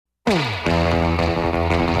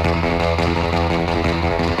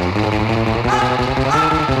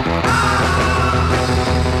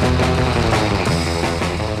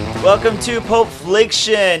Welcome to Pulp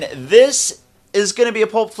Fliction. This is going to be a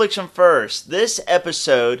Pulp Fliction first. This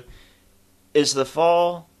episode is the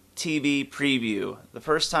fall TV preview. The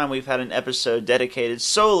first time we've had an episode dedicated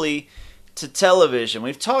solely to television.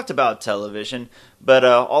 We've talked about television, but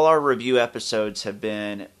all our review episodes have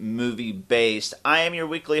been movie-based. I am your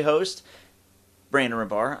weekly host, Brandon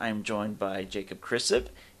Rabar. I'm joined by Jacob Chrisip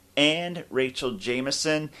and Rachael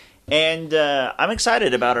Jameson. And I'm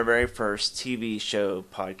excited about our very first TV show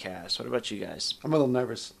podcast. What about you guys? I'm a little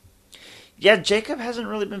nervous. Yeah, Jacob hasn't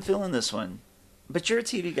really been feeling this one. But you're a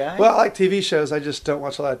TV guy. Well, I like TV shows. I just don't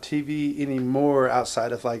watch a lot of TV anymore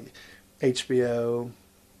outside of like HBO.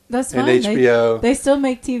 That's fine. And HBO. They still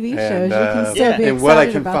make TV shows. You can still be excited and what I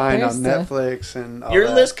can about find their on stuff. Netflix and all Your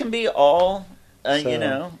that. list can be all,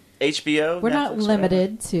 HBO. We're Netflix, not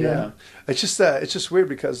limited to. Yeah, it's just weird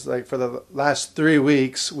because like for the last 3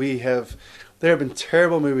 weeks there have been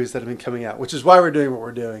terrible movies that have been coming out, which is why we're doing what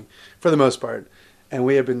we're doing for the most part, and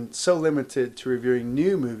we have been so limited to reviewing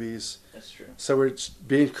new movies. That's true. So we're just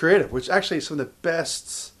being creative, which actually some of the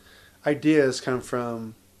best ideas come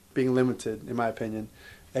from being limited, in my opinion,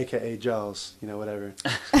 aka Jaws. Whatever.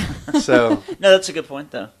 So No, that's a good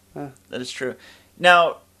point, though. That is true.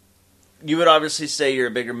 Now, you would obviously say you're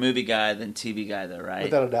a bigger movie guy than TV guy, though, right?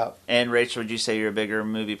 without a doubt. And Rachel, would you say you're a bigger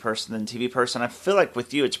movie person than TV person? I feel like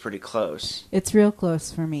with you, it's pretty close. It's real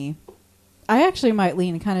close for me. I actually might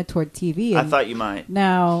lean kind of toward TV. I thought you might.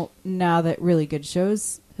 Now that really good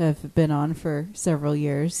shows have been on for several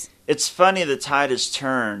years. It's funny the tide has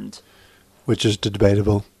turned. Which is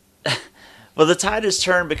debatable. Well, the tide has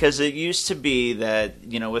turned because it used to be that,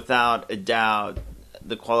 without a doubt,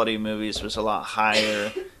 the quality of movies was a lot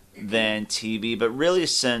higher than TV. But really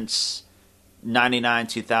since 99,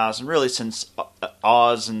 2000, really since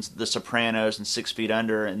Oz and The Sopranos and 6 Feet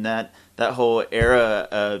Under and that whole era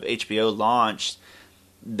of HBO launched,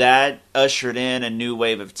 that ushered in a new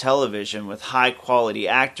wave of television with high-quality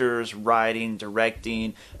actors, writing,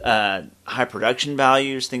 directing, high production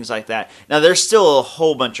values, things like that. Now, there's still a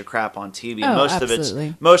whole bunch of crap on TV. Oh,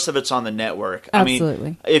 Most of it's on the network.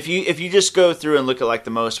 Absolutely. I mean, if you just go through and look at like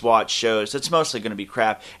the most watched shows, it's mostly going to be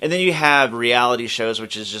crap. And then you have reality shows,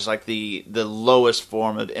 which is just like the lowest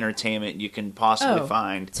form of entertainment you can possibly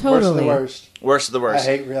find. Totally. Worst of the worst. Worst of the worst.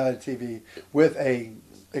 I hate reality TV with a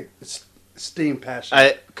steam passion.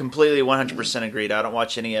 I completely 100% agreed. I don't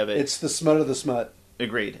watch any of it. It's the smut of the smut.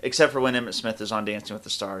 Agreed. Except for when Emmett Smith is on Dancing with the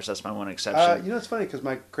Stars. That's my one exception. It's funny because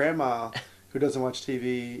my grandma, who doesn't watch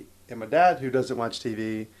TV, and my dad, who doesn't watch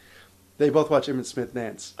TV, they both watch Emmett Smith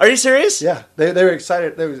dance. Are you serious? Yeah, they were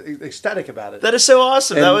excited. They were ecstatic about it. That is so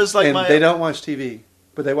awesome. That was like They don't watch TV,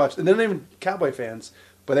 but they watch. And they're not even Cowboy fans,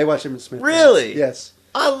 but they watch Emmett Smith. Really? Dance. Yes.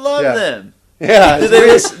 I love them. Yeah,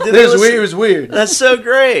 it was weird. That's so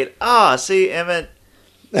great. See, Emmett.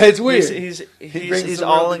 It's weird. He's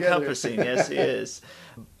all encompassing. Yes, he is.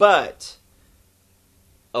 But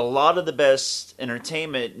a lot of the best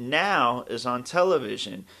entertainment now is on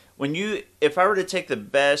television. If I were to take the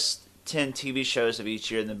best 10 TV shows of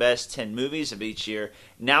each year and the best 10 movies of each year,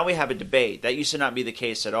 now we have a debate. That used to not be the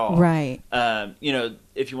case at all. Right.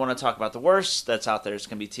 If you want to talk about the worst that's out there, it's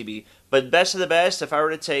going to be TV. But best of the best, if I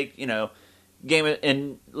were to take,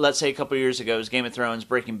 let's say a couple years ago, it was Game of Thrones,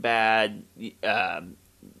 Breaking Bad,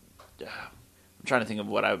 I'm trying to think of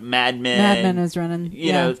Mad Men. Mad Men was running.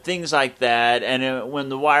 Things like that. And when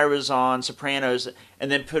The Wire was on, Sopranos,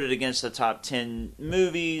 and then put it against the top 10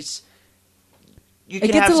 movies, you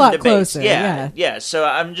can have some debates. Closer. Yeah. So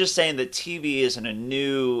I'm just saying that TV is in a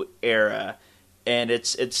new era, and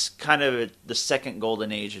it's kind of the second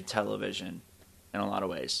golden age of television in a lot of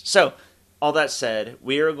ways. So, all that said,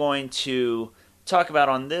 we are going to talk about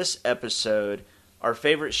on this episode our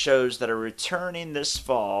favorite shows that are returning this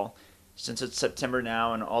fall, since it's September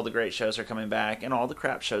now and all the great shows are coming back and all the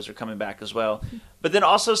crap shows are coming back as well. But then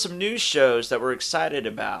also some new shows that we're excited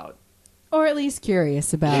about. Or at least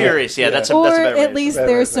curious about. Curious, yeah. That's a or better way at least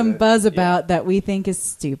there's some buzz about that we think is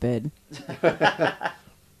stupid.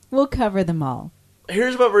 We'll cover them all.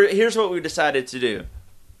 Here's what we decided to do.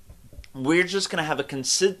 We're just going to have a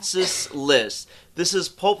consensus list. This is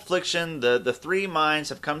Pulp Fliction. The three minds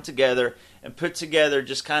have come together and put together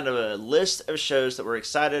just kind of a list of shows that we're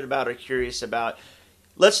excited about or curious about.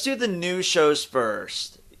 Let's do the new shows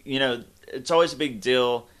first. It's always a big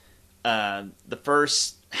deal. The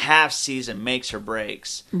first half season makes or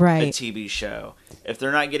breaks a TV show. If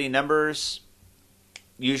they're not getting numbers,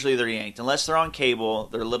 usually they're yanked. Unless they're on cable,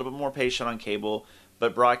 they're a little bit more patient on cable,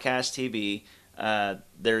 but broadcast TV,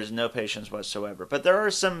 there's no patience whatsoever. But there are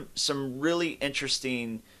some really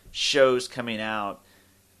interesting shows coming out,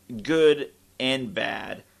 good and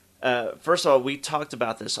bad. first of all, we talked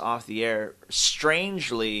about this off the air.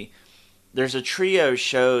 Strangely, there's a trio of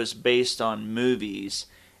shows based on movies,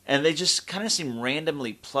 and they just kind of seem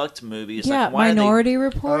randomly plucked movies. Yeah, like, why Minority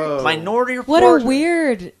Report. Oh. Minority What Report. a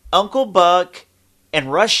weird... Uncle Buck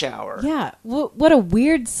and Rush Hour. Yeah, what a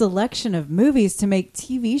weird selection of movies to make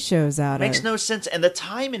TV shows out Makes of. no sense, and the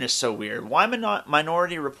timing is so weird. Why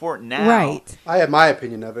Minority Report now? Right. I have my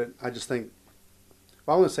opinion of it. I just think,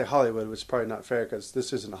 well, I want to say Hollywood, which is probably not fair because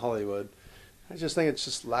this isn't Hollywood. I just think it's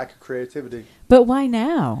just lack of creativity. But why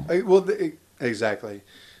now? Exactly.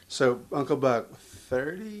 So Uncle Buck,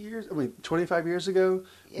 25 years ago.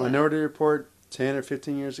 Yeah. Minority Report, 10 or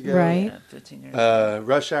 15 years ago. Right. Yeah, 15 years.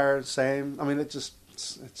 Rush Hour, same. I mean, it's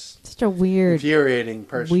Such a weird, infuriating,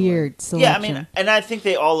 personally. weird selection. Yeah, I mean, and I think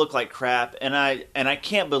they all look like crap, and I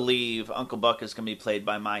can't believe Uncle Buck is going to be played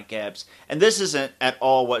by Mike Epps. And this isn't at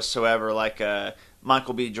all whatsoever like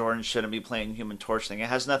Michael B. Jordan shouldn't be playing Human Torch thing. It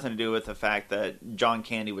has nothing to do with the fact that John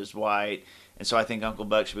Candy was white, and so I think Uncle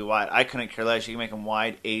Buck should be white. I couldn't care less. You can make him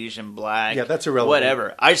white, Asian, black. Yeah, that's irrelevant.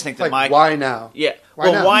 Whatever. I just think that Like, Mike. why now? Yeah.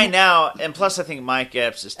 Why now? Why now? And plus, I think Mike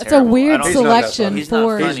Epps is That's terrible. a weird I don't- selection He's not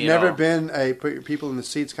for. funny He's at never all. been a put people in the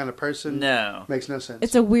seats kind of person. No. Makes no sense.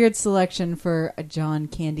 It's a weird selection for a John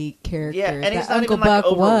Candy character. Yeah, and he's that not Uncle even like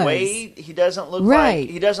Buck overweight. He doesn't look Right. like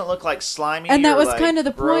he doesn't look like slimy. And that or was like kind of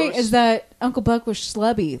the point, gross. is that Uncle Buck was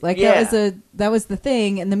schlubby. Like Yeah. that was the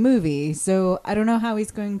thing in the movie. So I don't know how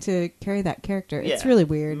he's going to carry that character. It's Yeah. really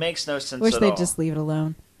weird. Makes no sense. Wish at they'd all. just leave it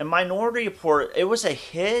alone. And Minority Report, it was a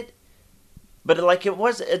hit, but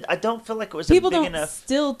I don't feel like it was People a big don't enough.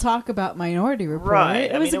 still talk about Minority Report. Right.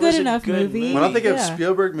 It I was mean, a it good was a enough good movie. when I think of Yeah.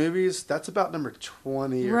 Spielberg movies, that's about number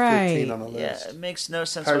 20 or Right. 15 on the Yeah, list. it makes no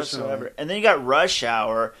sense Personally. whatsoever. And then you got Rush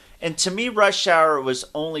Hour, and to me, Rush Hour was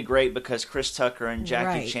only great because Chris Tucker and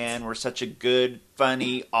Jackie Right. Chan were such a good,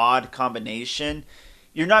 funny, odd combination.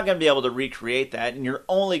 You're not going to be able to recreate that, and you're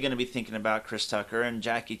only going to be thinking about Chris Tucker and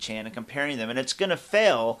Jackie Chan and comparing them, and it's going to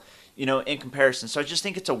fail, in comparison. So I just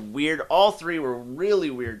think it's a weird. All three were really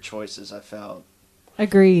weird choices. I felt.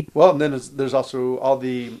 Agreed. Well, and then there's also all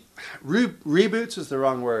the reboots is the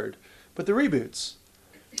wrong word, but the reboots.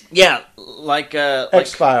 Yeah, like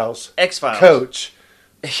X-Files. X-Files. Coach.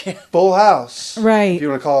 Full House. Right. If you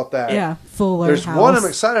want to call it that. Yeah, Fuller There's House. one I'm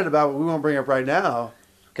excited about, but we won't bring up right now.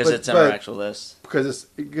 because it's in but- our actual list. Because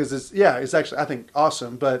it's actually, I think,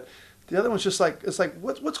 awesome. But the other one's just like, it's like,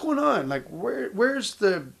 what's going on? Like, where's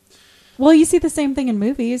the... Well, you see the same thing in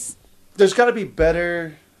movies. There's got to be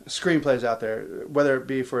better screenplays out there, whether it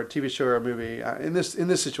be for a TV show or a movie. In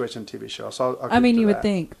this situation, TV show. So I'll I mean, keep you to would that.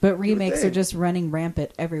 think, but remakes are think. just running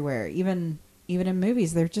rampant everywhere. Even in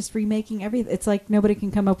movies, they're just remaking everything. It's like nobody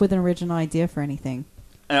can come up with an original idea for anything.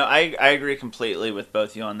 No, I agree completely with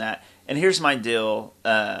both of you on that. And here's my deal.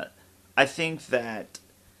 I think that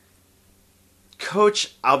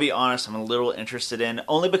Coach, I'll be honest, I'm a little interested in,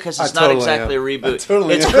 only because it's not totally exactly am. a reboot. I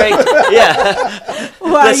totally It's am. great. Yeah.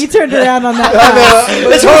 Wow, Let's- you turned around on that. fast.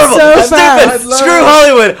 It's horrible. So It's fast. stupid. Screw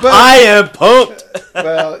Hollywood. but- I am pumped.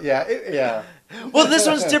 Well, yeah, yeah. Well, this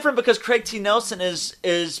one's different because Craig T. Nelson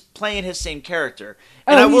is playing his same character,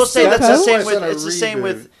 Oh, and I will he's say still that's the Coach? same It's with not a it's the same reboot.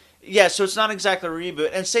 with yeah. So it's not exactly a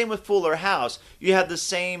reboot, and same with Fuller House. You have the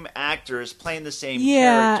same actors playing the same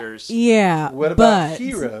Yeah, characters. yeah. What about but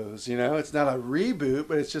Heroes? It's not a reboot,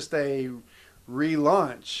 but it's just a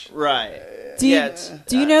relaunch. Right. Do you, Yeah, it's-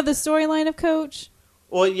 do you know the storyline of Coach?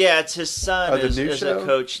 Well, yeah, it's his son Oh, the is new a show?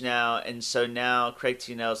 coach now, and so now Craig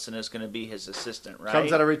T. Nelson is going to be his assistant, right?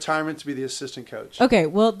 Comes out of retirement to be the assistant coach. Okay,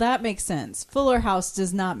 well that makes sense. Fuller House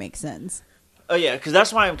does not make sense. Oh yeah, because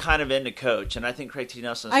that's why I'm kind of into Coach, and I think Craig T.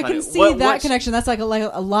 Nelson is I funny. can see What- that what's- connection. That's like a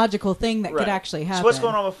logical thing that Right. could actually happen. So what's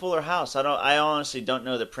going on with Fuller House? I honestly don't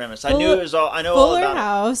know the premise. I knew it was all. I know Fuller all about it.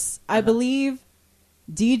 House, I believe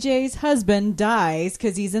DJ's husband dies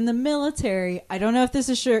because he's in the military. I don't know if this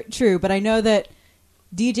is true, but I know that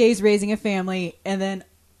DJ's raising a family, and then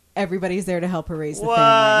everybody's there to help her raise the family.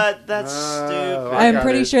 What? That's Oh, stupid. I I'm got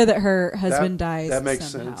pretty it. sure that her husband That- dies that makes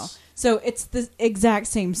somehow. sense. So it's the exact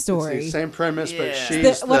same It's story. the same premise, but Yeah.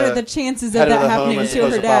 she's What are the chances of head that the home happening as to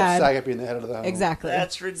opposed her to Bob dad? Saget being the head of the home. Exactly.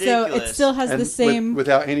 That's So ridiculous. it still has And the same.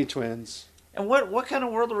 without any twins. And what kind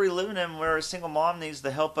of world are we living in where a single mom needs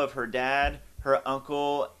the help of her dad, her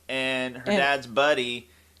uncle, and her dad's buddy,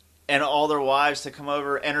 and all their wives to come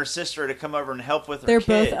over, and her sister to come over and help with her They're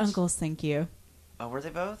kids? both uncles, thank you. Oh, were they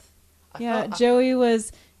both? I Yeah, thought- Joey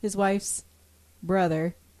was his wife's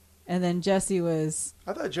brother, and then Jesse was.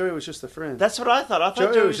 I thought Joey was just a friend. That's what I thought. I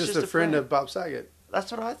thought Joey was just a friend of Bob Saget.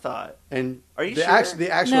 That's what I thought. And Are you the sure?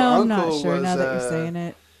 the actual No, I'm uncle not sure. was now that you're saying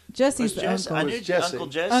it, Jesse's the I uncle. knew was Jesse. Uncle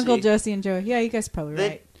Jesse. Uncle Jesse and Joey. Yeah, you guys are probably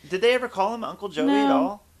right. Did they ever call him Uncle Joey No. at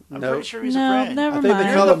all? I'm Nope. pretty sure he's No, a friend. never I think mind.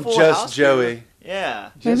 they call The him Full just House Joey. crew. Yeah.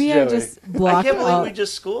 Maybe I Joey. just I blocked can't believe out. we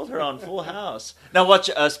just schooled her on Full House. Now watch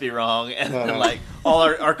us be wrong, and No, then no. like all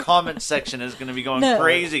our comment section is going to be going No.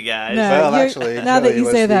 crazy, guys. No. Well, you're- actually, now that Joey you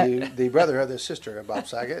was say that- the brother of the sister of Bob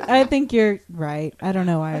Saget. I think you're right. I don't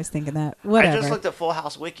know why I was thinking that. I Whatever. just looked at Full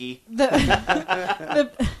House Wiki. The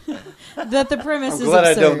premise I'm is glad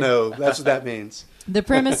absurd. I don't know. That's what that means. The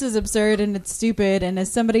premise is absurd and it's stupid. And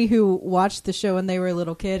as somebody who watched the show when they were a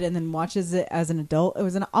little kid and then watches it as an adult, it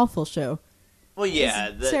was an awful show. Well, yeah,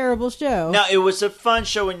 It's a terrible show. Now it was a fun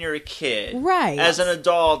show when you're a kid, Right. As an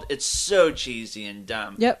adult, it's so cheesy and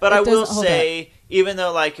dumb. Yep, But it I will doesn't hold say, even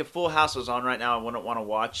though like if Full House was on right now, I wouldn't want to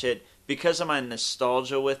watch it because of my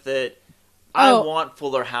nostalgia with it. I Oh. want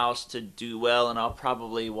Fuller House to do well, and I'll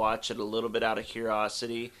probably watch it a little bit out of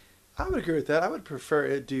curiosity. I would agree with that. I would prefer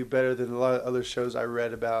it do better than a lot of other shows I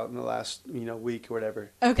read about in the last week or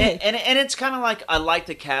whatever. Okay. And it's kind of like I like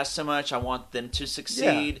the cast so much, I want them to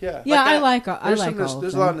succeed. Yeah. Yeah, I that- like all There's, of there's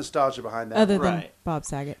a them, lot of nostalgia behind that, other than Right. Bob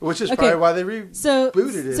Saget. which is Okay. probably why they rebooted So, it. so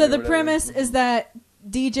or the whatever. premise is that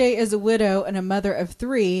DJ is a widow and a mother of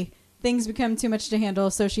 3. Things become too much to handle,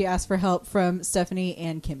 so she asks for help from Stephanie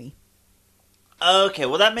and Kimmy. Okay,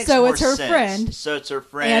 well that makes So more it's her sense. friend. So it's her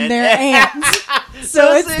friend And their aunt.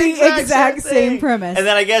 So it's the exact same thing. premise. And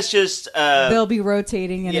then I guess just They'll be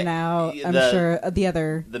rotating in yeah, and out. I'm the- sure the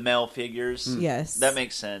other. the male figures. Yes. That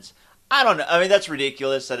makes sense. I don't know. I mean, that's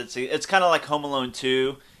ridiculous. That it's kind of like Home Alone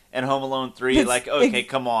 2 and Home Alone 3. It's like, okay,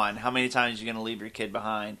 come on. How many times are you going to leave your kid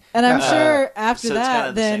behind? And I'm sure after so it's that,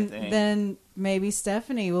 kinda the same thing. then maybe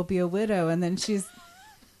Stephanie will be a widow, and then she's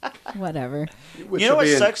whatever. Which You know will what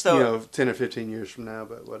be in, sucks, though? 10 or 15 years from now,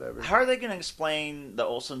 but whatever. How are they going to explain the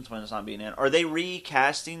Olsen twins not being in? Are they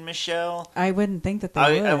recasting Michelle? I wouldn't think that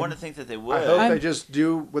they would. I want to think that they would. I hope I'm- they just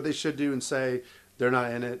do what they should do and say they're not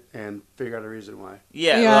in it and figure out a reason why.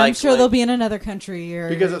 Yeah, I'm sure they'll be in another country or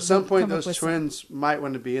Because at some point come up those with twins might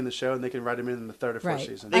want to be in the show and they can write them in the third or fourth Right.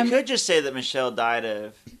 season. They could just say that Michelle died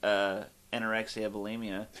of anorexia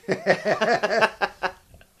bulimia.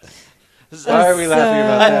 Why are we laughing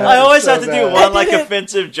about that? I always It's so have to do bad. one like did it.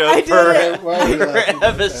 offensive I joke did per, it. Why are we per laughing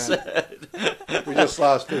about that? episode. We just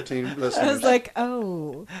lost 15 listeners. I was like,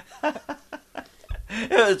 oh.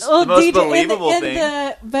 It's Well, the most DJ believable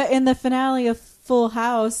thing. But in the finale of Full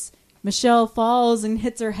House, Michelle falls and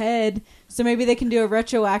hits her head. So maybe they can do a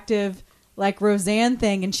retroactive, like Roseanne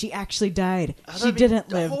thing, and she actually died. Oh, She that'd be didn't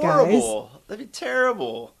live, guys. horrible. That'd be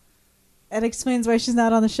terrible. That explains why she's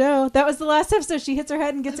not on the show. That was the last episode. She hits her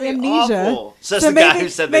head and gets That'd be amnesia. awful. Says So the guy maybe- who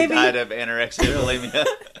said they maybe- died of anorexia bulimia.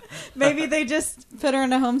 Maybe they just put her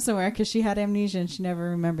in a home somewhere because she had amnesia and she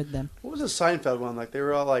never remembered them. What was the Seinfeld one? Like they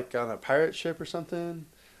were all like on a pirate ship or something?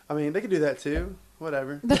 I mean, they could do that too.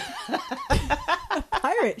 Whatever.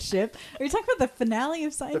 Pirate ship? Are you talking about the finale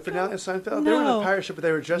of Seinfeld? The finale of Seinfeld? They were in No. a pirate ship, but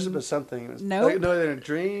they were dressed up as something. It was, Nope. no, they're in a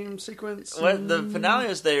dream sequence. What the finale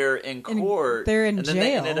is they're in court. they're in and then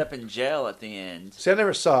they jail. ended up in jail at the end. See, I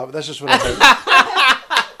never saw it, but that's just what I heard.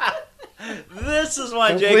 This is why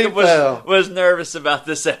Complete Jacob fail. was nervous about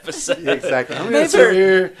this episode. Yeah, exactly. I'm going Maybe- to sit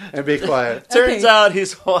here and be quiet. Turns Okay. out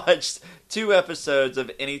he's watched 2 episodes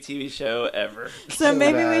of any TV show ever. So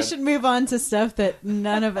maybe we bad. should move on to stuff that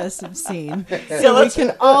none of us have seen. Yeah, So we let's-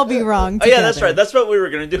 can all be wrong Oh together. yeah, that's right. That's what we were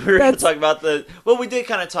going to do. We were going to That's- talk about the. Well, we did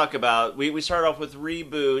kind of talk about. We started off with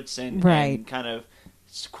reboots and Right. kind of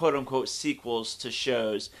quote unquote sequels to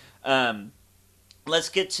shows. Let's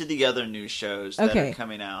get to the other new shows that Okay. are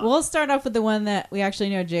coming out. We'll start off with the one that we actually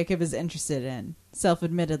know Jacob is interested in.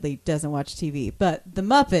 Self-admittedly doesn't watch TV. But The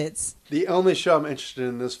Muppets. The only show I'm interested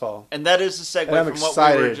in this fall. And that is the segue And I'm from what we were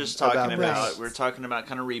excited just talking about about. this. We're talking about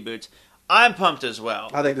kind of reboots. I'm pumped as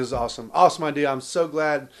well. I think this is awesome. Awesome idea. I'm so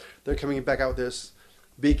glad they're coming back out with this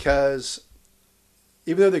because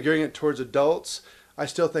even though they're gearing it towards adults, I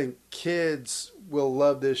still think kids will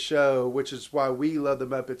love this show, which is why we love the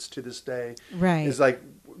Muppets to this day. Right. Is like,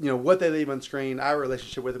 what they leave on screen, our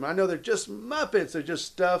relationship with them. I know they're just Muppets. They're just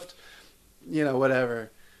stuffed,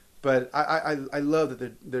 whatever. But I love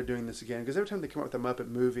that they're doing this again because every time they come up with a Muppet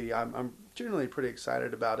movie, I'm generally pretty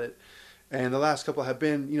excited about it. And the last couple have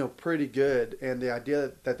been, pretty good. And the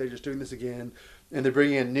idea that they're just doing this again, and they're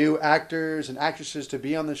bringing in new actors and actresses to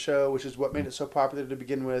be on the show, which is what made it so popular to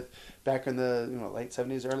begin with back in the late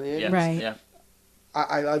 70s, early 80s. Yes, Right. Yeah.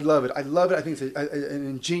 I love it. I love it. I think it's an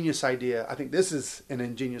ingenious idea. I think this is an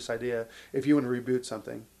ingenious idea if you want to reboot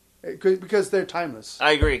something. Because they're timeless.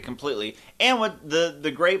 I agree completely. And what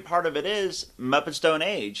the great part of it is, Muppets don't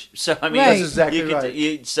age. So I mean, Right. That's exactly you could,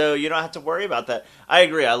 right. so you don't have to worry about that. I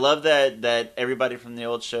agree. I love that everybody from the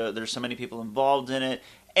old show. There's so many people involved in it,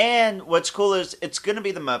 And what's cool is it's going to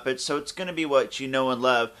be the Muppets, so it's going to be what you know and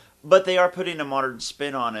love, but they are putting a modern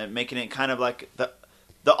spin on it, making it kind of like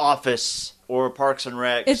the Office or Parks and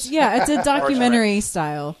Rec. It's a documentary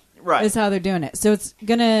style, right? Is how they're doing it. So it's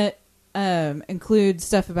gonna include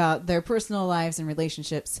stuff about their personal lives and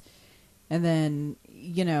relationships, and then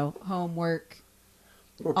homework.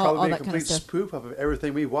 We'll probably all be a that kind complete of stuff. spoof of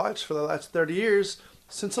everything we watched for the last 30 years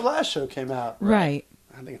since the last show came out. Right.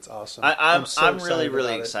 I think it's awesome. I'm so really, really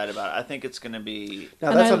about it. excited about it. I think it's going to be...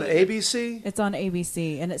 Now, that's on ABC? It's on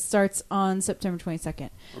ABC, and it starts on September 22nd.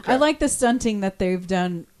 Okay. I like the stunting that they've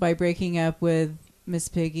done by breaking up with Miss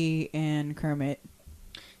Piggy and Kermit.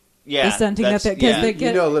 Yeah. The stunting that they get.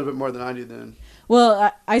 You know a little bit more than I do then.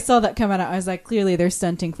 Well, I saw that come out. I was like, clearly they're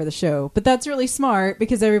stunting for the show. But that's really smart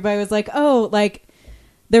because everybody was like, oh, like...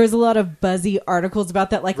 There was a lot of buzzy articles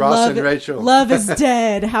about that, like Ross and Rachel. Love is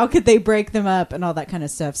dead. How could they break them up and all that kind of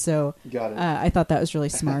stuff? So Got it. I thought that was really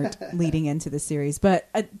smart leading into the series. But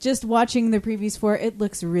just watching the previews for it, it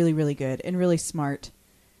looks really, really good and really smart,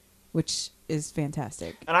 which is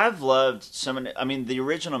fantastic. And I've loved so many... I mean, the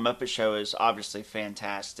original Muppet Show is obviously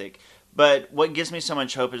fantastic, but what gives me so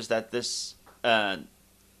much hope is that this...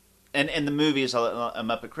 And the movies, a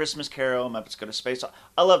Muppet Christmas Carol, Muppets Go to Space.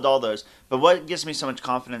 I loved all those. But what gives me so much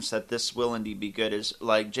confidence that this will indeed be good is,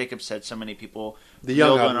 like Jacob said, so many people... The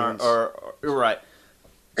young are right.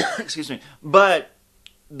 Excuse me. But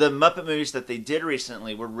the Muppet movies that they did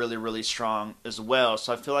recently were really, really strong as well.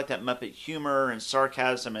 So I feel like that Muppet humor and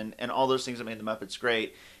sarcasm and all those things that made the Muppets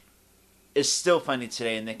great is still funny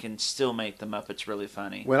today, and they can still make the Muppets really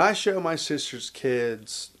funny. When I show my sister's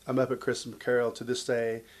kids a Muppet Christmas Carol to this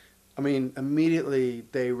day... I mean, immediately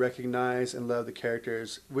they recognize and love the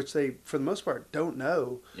characters, which they, for the most part, don't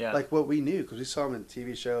know. Yeah. Like what we knew, because we saw them in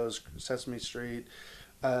TV shows, Sesame Street,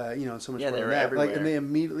 and so much more they than were that. everywhere. Like, and they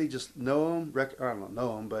immediately just know them, I don't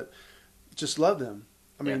know them, but just love them.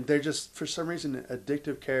 I mean, they're just, for some reason,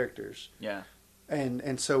 addictive characters. Yeah.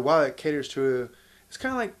 And so while it caters to, it's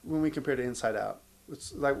kind of like when we compare to Inside Out.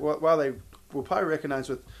 It's like, while they will probably recognize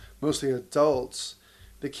with mostly adults,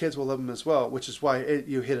 the kids will love them as well, which is why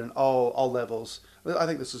you hit on all levels. I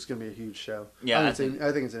think this is going to be a huge show. Yeah, I think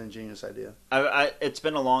it's an ingenious idea. It's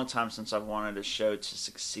been a long time since I've wanted a show to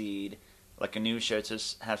succeed, like a new show to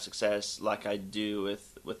have success, like I do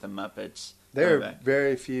with the Muppets. There are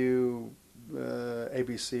very few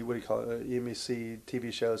ABC, what do you call it, NBC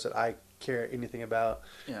TV shows that I care anything about.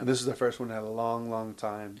 Yeah. And this is the first one in a long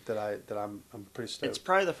time that I'm pretty stoked. It's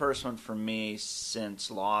probably the first one for me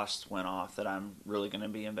since Lost went off that I'm really going to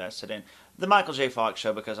be invested in. The Michael J. Fox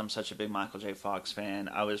show, because I'm such a big Michael J. Fox fan,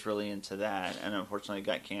 I was really into that, and unfortunately it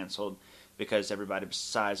got canceled because everybody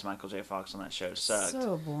besides Michael J. Fox on that show sucked.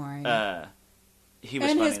 So boring. He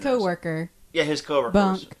was and funny his coworker. Yeah, his coworker.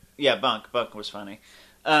 Bunk. Bunk was funny.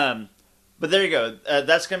 But there you go.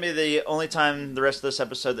 That's going to be the only time the rest of this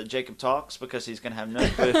episode that Jacob talks, because he's going to have no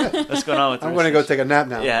clue what's going on with I'm going to go take a nap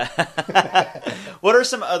now. Yeah. What are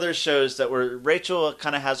some other shows that were... Rachel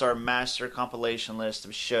kind of has our master compilation list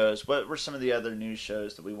of shows. What were some of the other news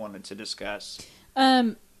shows that we wanted to discuss?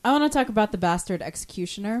 I want to talk about The Bastard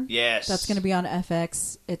Executioner. Yes. That's going to be on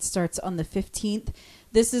FX. It starts on the 15th.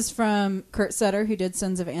 This is from Kurt Sutter, who did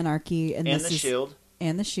Sons of Anarchy. And The Shield.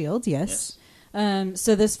 And The Shield, yes.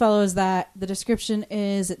 So this follows that. The description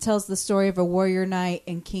is, it tells the story of a warrior knight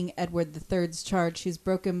in King Edward III's charge who's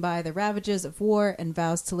broken by the ravages of war and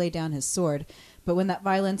vows to lay down his sword. But when that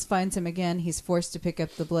violence finds him again, he's forced to pick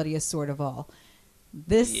up the bloodiest sword of all.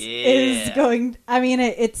 This is going... I mean,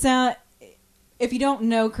 it's not... If you don't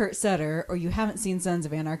know Kurt Sutter or you haven't seen Sons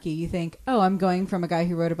of Anarchy, you think, oh, I'm going from a guy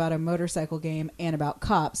who wrote about a motorcycle game and about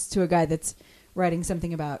cops to a guy that's writing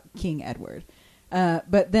something about King Edward.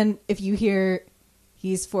 But then if you hear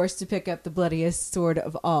he's forced to pick up the bloodiest sword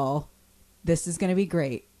of all, this is going to be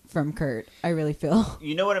great from Kurt. I really feel.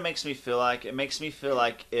 You know what it makes me feel like? It makes me feel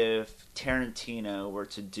like if Tarantino were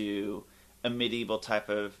to do a medieval type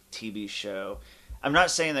of TV show. I'm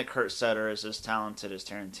not saying that Kurt Sutter is as talented as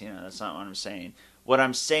Tarantino. That's not what I'm saying. What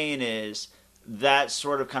I'm saying is that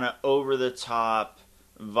sort of kind of over-the-top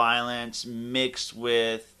violence mixed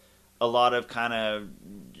with a lot of kind of...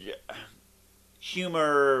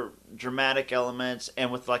 humor, dramatic elements,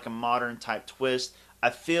 and with like a modern type twist.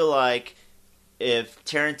 I feel like if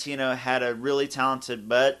Tarantino had a really talented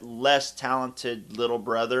but less talented little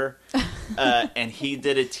brother, and he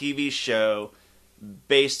did a TV show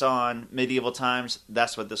based on medieval times,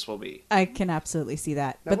 that's what this will be. I can absolutely see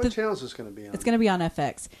that. Now, what channel is this going to be on? It's going to be on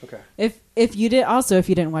FX. Okay. If you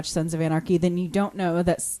didn't watch Sons of Anarchy, then you don't know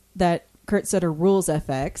that Kurt Sutter rules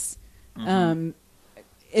FX. Mm-hmm.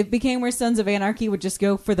 it became where Sons of Anarchy would just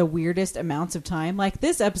go for the weirdest amounts of time. Like,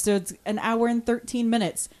 this episode's an hour and 13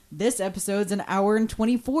 minutes. This episode's an hour and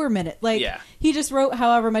 24 minutes. Like, he just wrote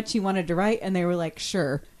however much he wanted to write, and they were like,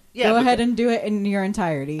 sure. Go ahead and do it in your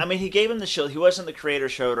entirety. I mean, he gave him the shield. He wasn't the creator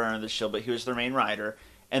showrunner of the shield, but he was their main writer.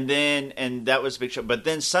 And that was a big show. But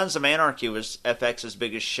then Sons of Anarchy was FX's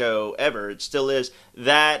biggest show ever. It still is.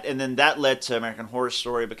 That, and then that led to American Horror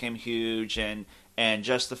Story, became huge and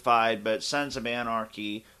Justified. But Sons of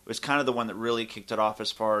Anarchy was kind of the one that really kicked it off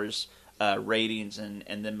as far as ratings and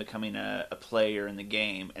then becoming a player in the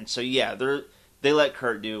game. And so, yeah, they let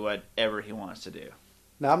Kurt do whatever he wants to do.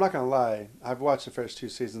 Now, I'm not going to lie. I've watched the first 2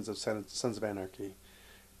 seasons of Sons of Anarchy,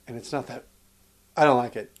 and it's not that... I don't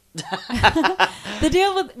like it. The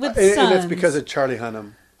deal with Sons... And it's because of Charlie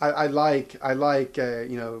Hunnam. I like Katie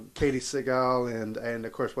Seagal and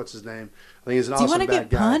of course, what's his name? I think he's an awesome bad guy. Do you want to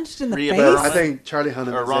get punched in the face? I think Charlie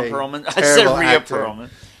Hunnam or Ron Perlman. I said Rhea Perlman.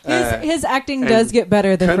 His acting does get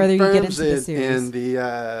better the further you get into the series. In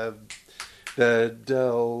the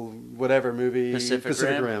whatever movie,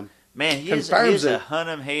 Pacific Rim. Man, he is a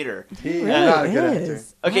Hunnam hater. He's not a good actor.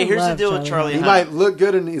 Okay, here's the deal with Charlie Hunnam. He might look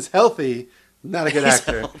good and he's healthy. Not a good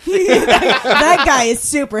actor. That guy is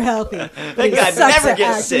super healthy. That guy never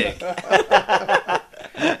gets sick.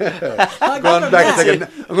 I'm going back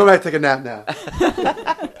to take a nap now.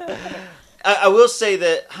 I will say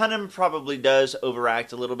that Hunnam probably does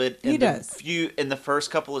overact a little bit. He does. In the first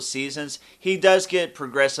couple of seasons, he does get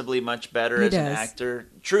progressively much better as an actor.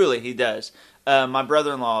 Truly, he does. My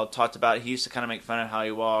brother-in-law talked about it. He used to kind of make fun of how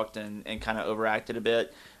he walked and kind of overacted a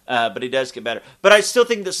bit. But he does get better. But I still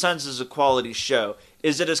think that Sons is a quality show.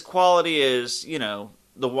 Is it as quality as,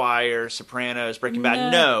 The Wire, Sopranos, Breaking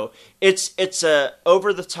Bad? No. It's a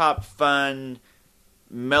over-the-top, fun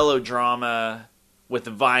melodrama with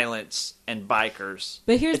violence and bikers.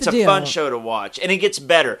 But here's the deal. It's a fun show to watch. And it gets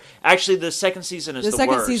better. Actually, the second season is the worst. The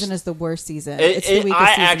second season is the worst season. It's the weakest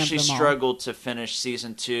season actually of them all. struggled to finish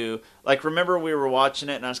season 2. Like, remember we were watching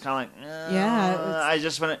it and I was kind of like, I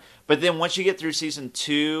just want to... But then once you get through season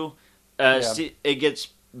 2, it gets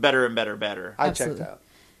better and better. I checked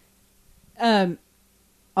out.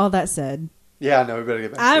 All that said... Yeah, no, we better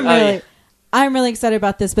get back to it. I'm really excited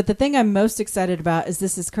about this, but the thing I'm most excited about is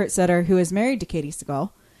this is Kurt Sutter, who is married to Katie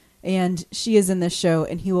Seagal, and she is in this show,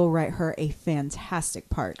 and he will write her a fantastic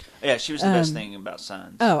part. Yeah, she was the best thing about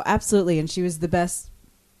Sons. Oh, absolutely, and she was the best.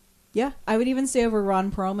 Yeah, I would even say over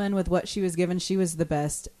Ron Perlman with what she was given, she was the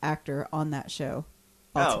best actor on that show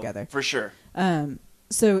altogether. For sure.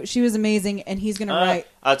 So she was amazing, and he's going to write...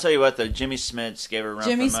 I'll tell you what, though, Jimmy Smits gave her a run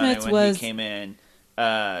for money when he came in.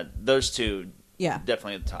 Those two... Yeah,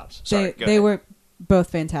 definitely at the tops. Sorry, they were both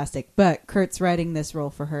fantastic, but Kurt's writing this role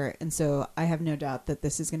for her, and so I have no doubt that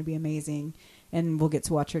this is going to be amazing, and we'll get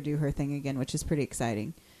to watch her do her thing again, which is pretty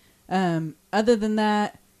exciting. Other than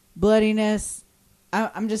that, bloodiness,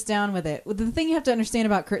 I'm just down with it. The thing you have to understand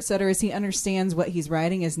about Kurt Sutter is he understands what he's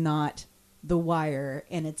writing is not The Wire,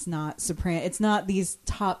 and it's not Sopranos. It's not these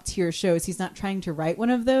top tier shows. He's not trying to write one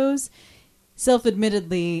of those.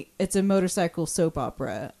 Self-admittedly, it's a motorcycle soap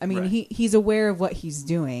opera. I mean, he's aware of what he's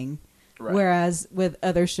doing, whereas with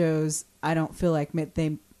other shows, I don't feel like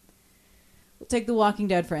they... Take The Walking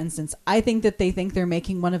Dead, for instance. I think that they think they're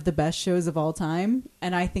making one of the best shows of all time,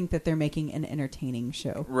 and I think that they're making an entertaining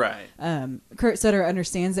show. Right. Kurt Sutter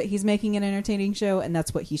understands that he's making an entertaining show, and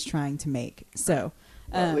that's what he's trying to make. So,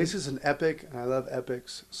 at least it's an epic, and I love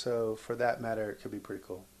epics, so for that matter, it could be pretty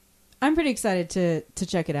cool. I'm pretty excited to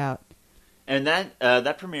check it out. And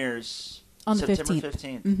that premieres on the September 15th.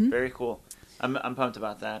 15th. Mm-hmm. Very cool. I'm pumped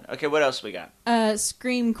about that. Okay, what else we got?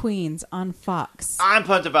 Scream Queens on Fox. I'm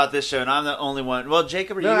pumped about this show, and I'm the only one. Well,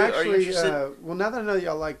 Jacob, are you interested? Well, now that I know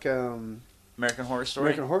y'all like American Horror Story?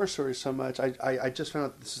 American Horror Story so much, I just found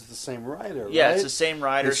out this is the same writer, Yeah, right? it's the same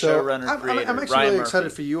writer, showrunner, creator, I'm actually Ryan really Murphy.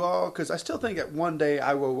 excited for you all, because I still think that one day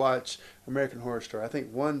I will watch American Horror Story. I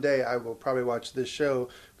think one day I will probably watch this show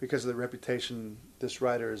because of the reputation this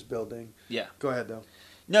writer is building. Yeah. Go ahead, though.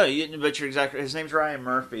 No, but you're exactly. His name's Ryan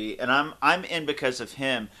Murphy, and I'm in because of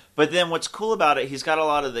him. But then what's cool about it, he's got a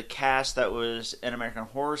lot of the cast that was in American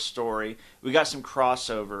Horror Story. We got some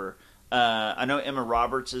crossover. I know Emma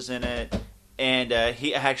Roberts is in it, and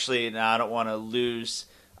he actually. Now I don't want to lose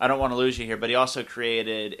you here, but he also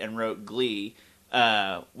created and wrote Glee,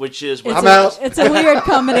 which is I'm out. It's a weird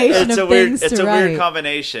combination of things It's to a write. weird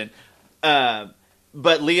combination.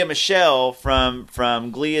 But Leah Michele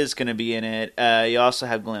from Glee is going to be in it. You also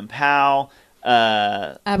have Glenn Powell,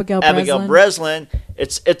 Abigail Breslin.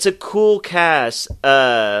 It's a cool cast.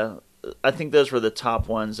 I think those were the top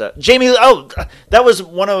ones. Jamie, that was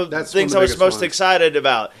one of the things I was most excited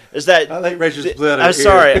about. Is that I think Rachel's blood. I'm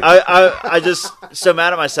sorry, I just so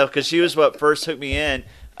mad at myself because she was what first hooked me in.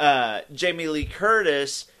 Jamie Lee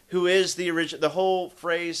Curtis, who is the whole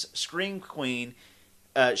phrase "Scream Queen,"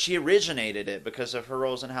 she originated it because of her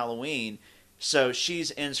roles in Halloween. So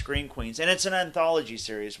she's in Scream Queens, and it's an anthology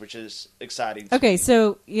series, which is exciting. Okay,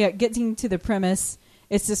 so getting to the premise,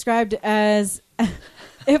 it's described as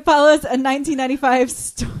it follows a 1995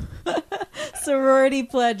 sorority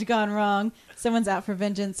pledge gone wrong. Someone's out for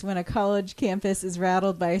vengeance when a college campus is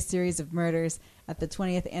rattled by a series of murders at the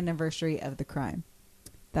 20th anniversary of the crime.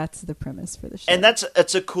 That's the premise for the show. And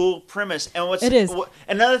it's a cool premise. And it is.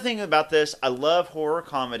 Another thing about this, I love horror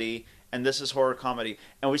comedy. And this is horror comedy.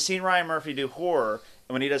 And we've seen Ryan Murphy do horror.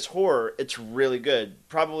 And when he does horror, it's really good.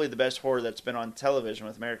 Probably the best horror that's been on television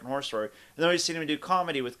with American Horror Story. And then we've seen him do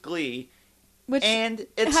comedy with Glee. And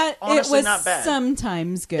it's honestly not bad.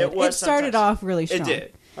 Sometimes good. It started off really strong. It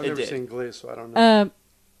did. I've never seen Glee, so I don't know.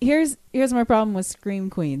 Here's my problem with Scream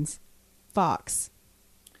Queens. Fox.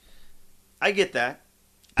 I get that.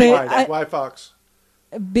 Why Fox?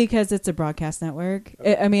 Because it's a broadcast network.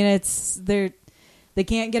 Okay. They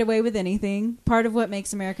can't get away with anything. Part of what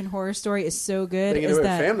makes American Horror Story is so good is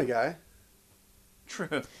that Family Guy.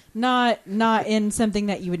 True. Not in something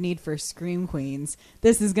that you would need for Scream Queens.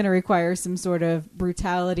 This is going to require some sort of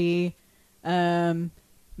brutality,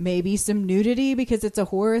 maybe some nudity because it's a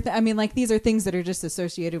horror. These are things that are just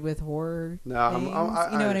associated with horror. No, things,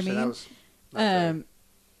 you know what I mean?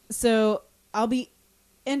 So I'll be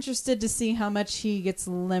interested to see how much he gets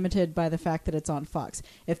limited by the fact that it's on Fox.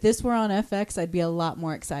 If this were on FX, I'd be a lot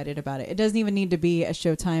more excited about it. It doesn't even need to be a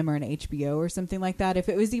Showtime or an HBO or something like that. If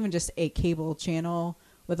it was even just a cable channel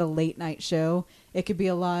with a late night show, it could be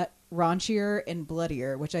a lot raunchier and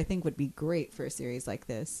bloodier, which I think would be great for a series like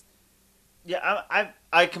this. Yeah,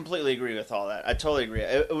 I completely agree with all that. I totally agree.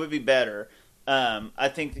 It would be better. I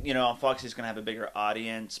think on Fox he's going to have a bigger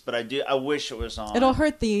audience, but I wish it was on. It'll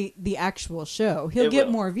hurt the actual show. He'll get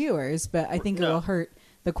more viewers, but I think it will hurt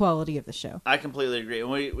the quality of the show. I completely agree. And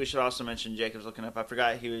we should also mention Jacob's looking up. I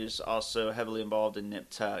forgot he was also heavily involved in Nip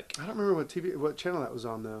Tuck. I don't remember what channel that was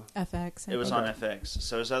on though. FX. It was on FX.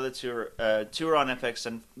 So his other two were on FX,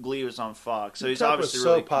 and Glee was on Fox. So he's obviously was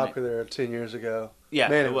really popular 10 years ago. Yeah,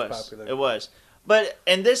 Man, it was popular. It was. But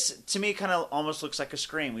and this to me kind of almost looks like a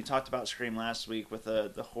Scream. We talked about Scream last week with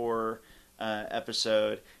the horror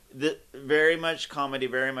episode. Very much comedy,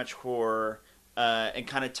 very much horror, and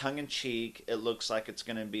kind of tongue in cheek. It looks like it's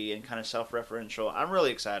going to be and kind of self-referential. I'm really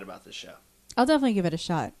excited about this show. I'll definitely give it a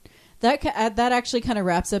shot. That actually kind of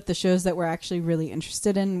wraps up the shows that we're actually really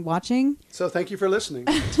interested in watching. So thank you for listening.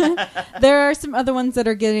 There are some other ones that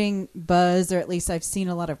are getting buzz, or at least I've seen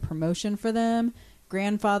a lot of promotion for them.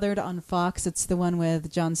 Grandfathered on Fox. It's the one with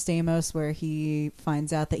John Stamos where he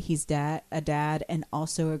finds out that he's a dad and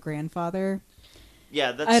also a grandfather.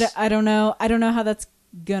 Yeah, that's... I don't know. I don't know how that's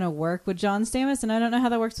gonna work with John Stamos, and I don't know how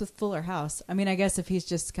that works with Fuller House. I mean, I guess if he's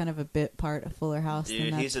just kind of a bit part of Fuller House, dude,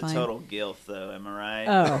 then that's he's a fine. total gilf, though. Am I right?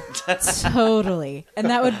 Oh, totally. And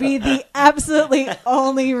that would be the absolutely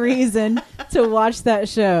only reason to watch that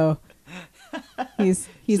show. He's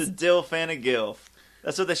a dill fan of gilf.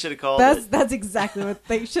 That's what they should have called it. That's exactly what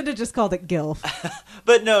they should have just called it. Gilf.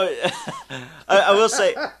 But no, I will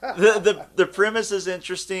say the premise is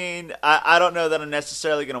interesting. I don't know that I'm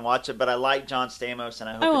necessarily going to watch it, but I like John Stamos, and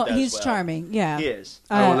I hope it does he's well. charming. Yeah, he is.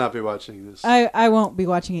 I will not be watching this. I won't be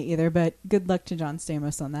watching it either. But good luck to John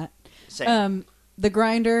Stamos on that. Same. The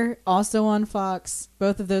Grinder also on Fox.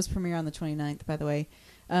 Both of those premiere on the 29th, by the way,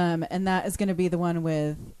 and that is going to be the one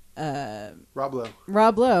with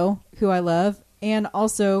Rob Lowe, who I love. And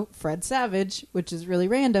also Fred Savage, which is really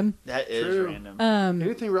random. That is True. random.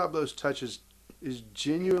 Anything Rob Lowe touches is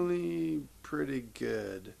genuinely pretty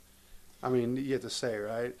good. I mean, you have to say,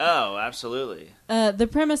 right? Oh, absolutely. The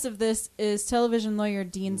premise of this is television lawyer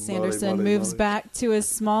Dean Sanderson moves back to his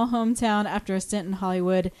small hometown after a stint in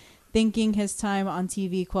Hollywood, thinking his time on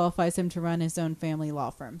TV qualifies him to run his own family law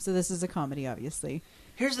firm. So this is a comedy, obviously.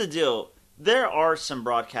 Here's the deal. There are some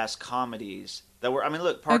broadcast comedies that were,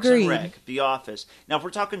 look, Parks Agreed. and Rec, The Office. Now, if we're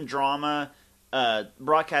talking drama,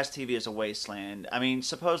 broadcast TV is a wasteland.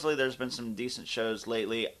 Supposedly there's been some decent shows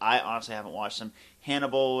lately. I honestly haven't watched them.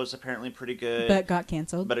 Hannibal was apparently pretty good. But got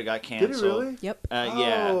canceled. But it got canceled. Did it really? Yep.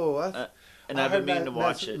 Yeah. And I've been meaning to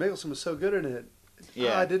watch it. Matt Mickelson was so good in it.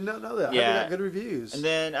 Yeah. I did not know that. Yeah. I got good reviews. And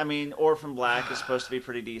then, Orphan Black is supposed to be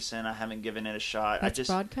pretty decent. I haven't given it a shot. That's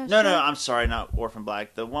broadcast No, show? I'm sorry, not Orphan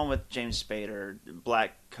Black. The one with James Spader,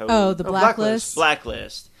 Black Code. Oh, the Blacklist.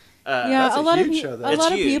 Blacklist. Yeah, That's a a lot of huge show, though. a It's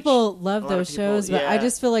lot of huge. people love A lot of those people- shows, but I yeah.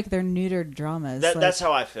 just feel like they're neutered dramas. That's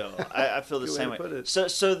how I feel. I feel the Good way same to way. put it.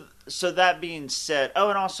 So that being said,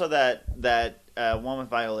 and also that one with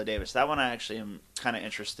Viola Davis. That one I actually am kind of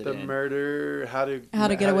interested The in. murder, How to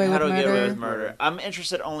Get Away How with to Get Away Murder. with Murder. I'm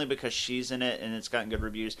interested only because she's in it and it's gotten good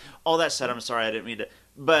reviews. All that said, I'm sorry I didn't mean to.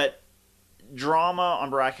 But drama on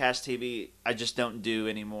broadcast TV, I just don't do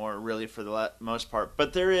anymore, really, for the most part.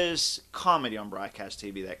 But there is comedy on broadcast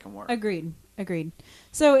TV that can work. Agreed.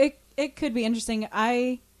 So it could be interesting.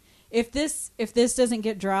 If this doesn't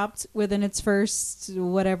get dropped within its first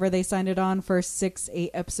whatever they signed it on, first 6-8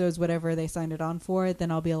 episodes, whatever they signed it on for,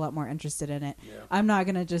 then I'll be a lot more interested in it. Yeah. I'm not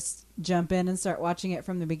gonna just jump in and start watching it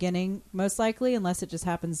from the beginning, most likely, unless it just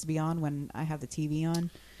happens to be on when I have the TV on.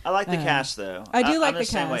 I like the cast, though. I do like I'm the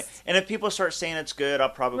same way. cast. And if people start saying it's good, I'll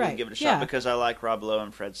probably Right, give it a shot yeah. because I like Rob Lowe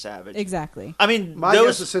and Fred Savage. Exactly. I mean, My those...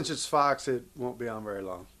 guess is since it's Fox, it won't be on very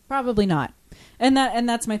long. Probably not. And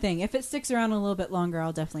that's my thing. If it sticks around a little bit longer,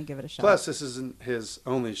 I'll definitely give it a shot. Plus, this isn't his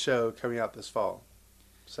only show coming out this fall.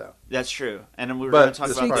 So That's true. And we were But going to talk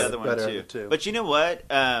this about the part's other one, better too. of the two. But you know what?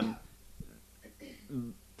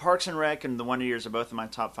 Parks and Rec and The Wonder Years are both of my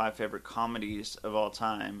top 5 favorite comedies of all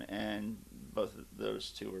time. And both of those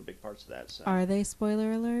two were big parts of that. So. Are they?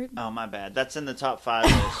 Spoiler alert. Oh, my bad. That's in the top 5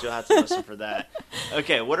 list. You'll have to listen for that.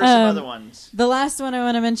 Okay, what are some other ones? The last one I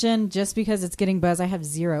want to mention, just because it's getting buzz, I have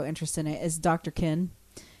zero interest in it, is Dr. Kin.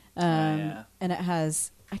 Yeah. And it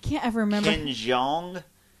has, I can't ever remember. Ken Jeong.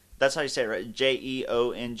 That's how you say it, right?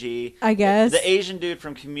 Jeong. I guess. The Asian dude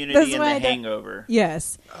from Community That's and why The I don't- Hangover.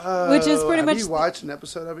 Yes. Which is pretty have much you watched an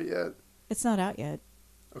episode of it yet? It's not out yet.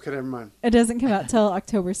 Okay, never mind. It doesn't come out till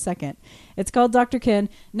October 2nd. It's called Dr. Kin.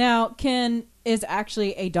 Now, Kin is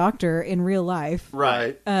actually a doctor in real life.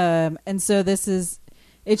 Right. And so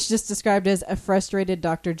it's just described as a frustrated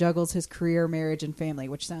doctor juggles his career, marriage, and family,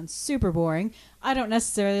 which sounds super boring. I don't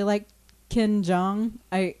necessarily like Kin Jeong.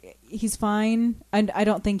 He's fine. I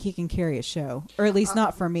don't think he can carry a show, or at least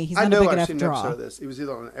not for me. He's I not know a big I've enough seen an draw. episode of this. It was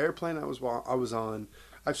either on an airplane I was on.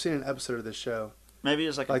 I've seen an episode of this show. Maybe it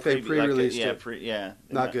was like Like a they preview, pre-released like a, it. yeah.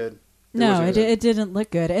 Not good. No, wasn't it good. didn't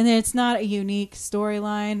look good. And it's not a unique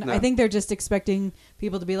storyline. No. I think they're just expecting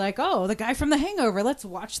people to be like, oh, the guy from The Hangover, let's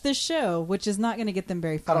watch this show, which is not going to get them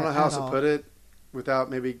very I far. don't know how else at to all. put it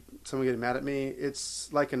without maybe someone getting mad at me.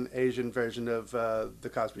 It's like an Asian version of The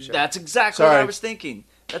Cosby Show. That's exactly what Sorry. I was thinking.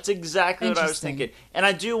 That's exactly what I was Interesting. thinking. And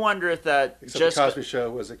I do wonder if that Except just... The Cosby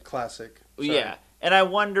Show was a classic. Sorry. Yeah. And I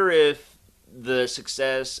wonder if the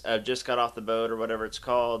success of Just Got Off the Boat or whatever it's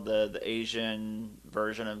called, the Asian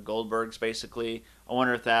version of Goldberg's basically, I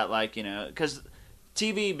wonder if that, like, you know, because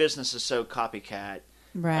TV business is so copycat.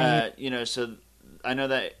 Right. You know, so I know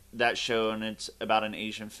that show, and it's about an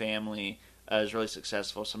Asian family, is really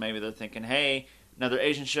successful. So maybe they're thinking, hey, another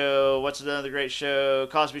Asian show. What's another great show?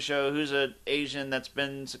 Cosby Show. Who's an Asian that's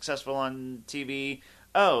been successful on TV?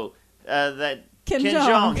 Oh, that Ken Ken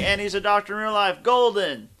Jeong. Jeong, and he's a doctor in real life.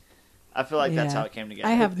 Golden. I feel like that's Yeah. how it came together.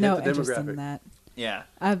 I have Hit no the interest in demographic. that. Yeah,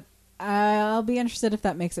 I'll be interested if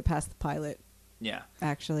that makes it past the pilot, yeah.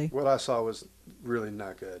 actually. What I saw was really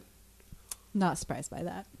not good. Not surprised by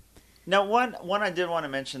that. Now, one I did want to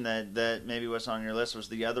mention that maybe was on your list was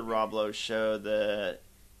the other Rob Lowe show, the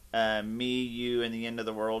Me, You, and the End of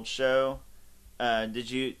the World show. Have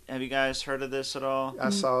you guys heard of this at all? I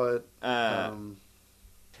saw it.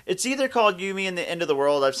 It's either called You, Me, and the End of the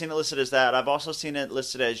World. I've seen it listed as that. I've also seen it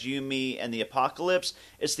listed as You, Me, and the Apocalypse.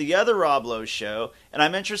 It's the other Rob Lowe show, and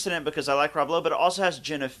I'm interested in it because I like Rob Lowe, but it also has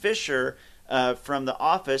Jenna Fisher from The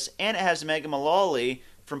Office, and it has Megan Mullally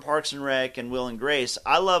from Parks and Rec and Will and Grace.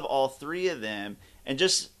 I love all three of them, and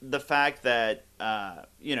just the fact that,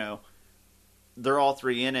 they're all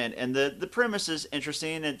three in it. And the premise is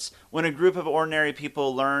interesting. It's when a group of ordinary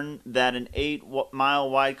people learn that an 8-mile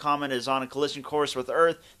wide comet is on a collision course with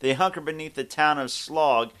Earth, they hunker beneath the town of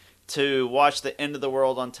Slog to watch the end of the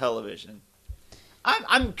world on television.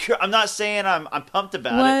 I'm not saying I'm pumped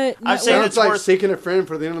about it. What? I'm saying Sounds it's like worth. Seeking a Friend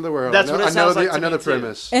for the End of the World. That's what it sounds like to I know me, the too.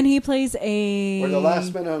 premise. And he plays a... We're the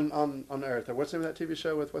last men on Earth. What's the name of that TV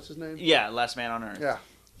show with what's his name? Yeah, Last Man on Earth. Yeah.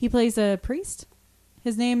 He plays a priest.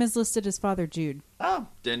 His name is listed as Father Jude. Oh,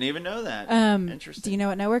 didn't even know that. Interesting. Do you know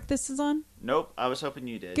what network this is on? Nope. I was hoping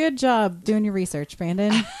you did. Good job doing your research,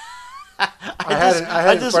 Brandon. I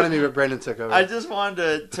had it in front of me, but Brandon took over. I just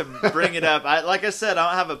wanted to bring it up. Like I said, I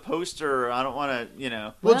don't have a poster. I don't want to,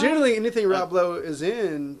 Well, Well- generally, anything Rob Lowe is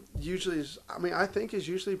in usually is, I think is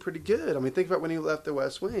usually pretty good. Think about when he left The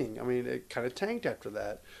West Wing. It kind of tanked after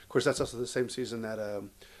that. Of course, that's also the same season that,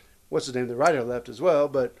 what's his name, the writer left as well.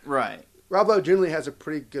 But Right. Rob Lowe generally has a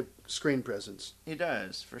pretty good screen presence. He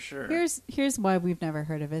does, for sure. Here's why we've never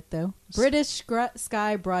heard of it, though. British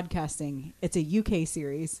Sky Broadcasting. It's a UK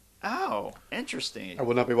series. Oh, interesting. I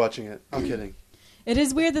will not be watching it. I'm kidding. It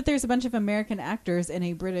is weird that there's a bunch of American actors in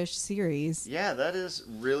a British series. Yeah, that is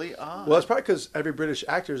really odd. Well, it's probably because every British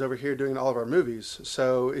actor is over here doing all of our movies,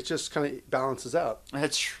 so it just kind of balances out.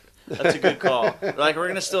 That's a good call. Like, we're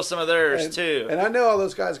going to steal some of theirs, too. And I know all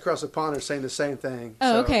those guys across the pond are saying the same thing.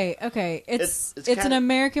 Oh, so. okay. It's kinda... an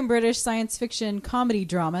American-British science fiction comedy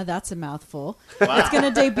drama. That's a mouthful. Wow. It's going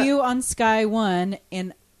to debut on Sky One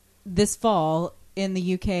in this fall in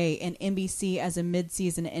the UK and NBC as a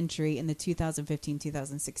mid-season entry in the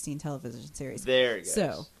 2015-2016 television series. There it goes.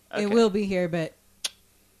 So, okay. it will be here, but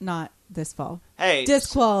not this fall. Hey.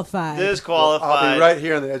 Disqualified. Well, I'll be right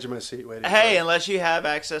here on the edge of my seat waiting. Hey, unless you have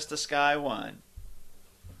access to Sky One.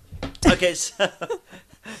 Okay,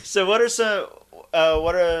 so what are some...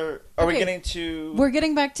 Are we getting to... We're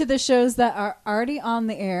getting back to the shows that are already on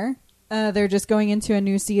the air. They're just going into a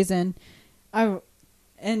new season.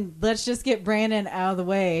 And let's just get Brandon out of the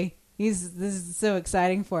way. This is so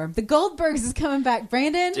exciting for him. The Goldbergs is coming back.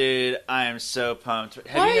 Brandon? Dude, I am so pumped.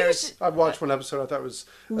 I've watched one episode. I thought it was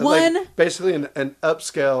basically an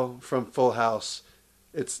upscale from Full House.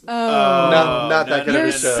 It's not that good of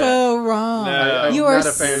a show. You're so wrong. No. You are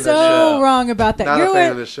so wrong about that. Not a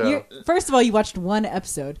fan of the show. First of all, you watched one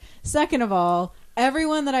episode. Second of all,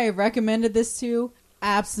 everyone that I have recommended this to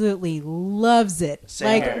absolutely loves it.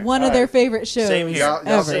 Same here. One of their favorite shows. Same here.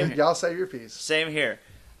 Ever. Y'all say your piece. Same here.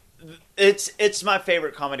 It's my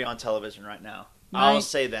favorite comedy on television right now. I'll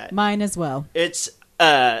say that. Mine as well. It's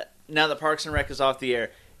now that Parks and Rec is off the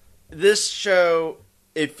air. This show,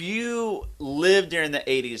 if you lived during the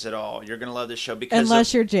 80s at all, you're going to love this show because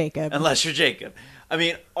Unless you're Jacob. I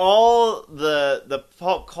mean, all the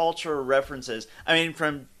pop culture references. I mean,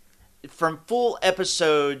 from full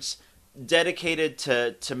episodes dedicated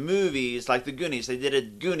to movies like the Goonies. They did a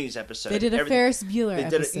Goonies episode. They did a Ferris Bueller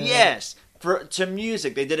episode. Yes. To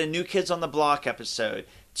music, they did a New Kids on the Block episode.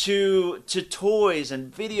 To toys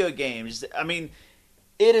and video games. I mean,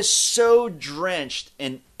 it is so drenched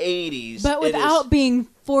in 80s. But without being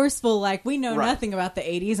forceful, like we know nothing about the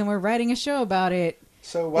 80s and we're writing a show about it.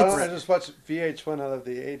 So why don't I just watch VH1 out of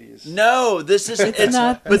the 80s? No, this is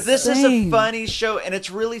not but this same. is a funny show and it's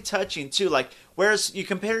really touching too. Like whereas you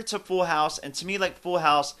compare it to Full House, and to me, like Full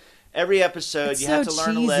House, every episode you have to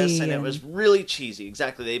learn a lesson. It was really cheesy.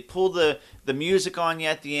 Exactly. They pull the music on you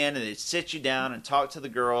at the end and they sit you down and talk to the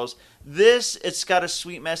girls. This, it's got a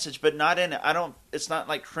sweet message, but not in it. It's not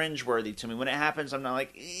like cringeworthy to me. When it happens, I'm not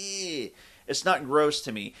like, eeh. It's not gross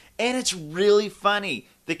to me. And it's really funny.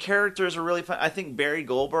 The characters are really fun. I think Barry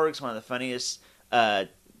Goldberg's one of the funniest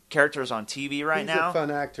characters on TV right now. He's a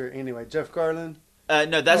fun actor anyway. Jeff Garlin?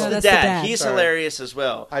 No, that's the dad. He's hilarious as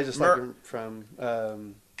well. I just like him from...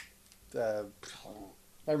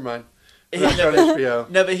 never mind. On HBO.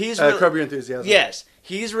 No, but he's really, Curb Your Enthusiasm. Yes,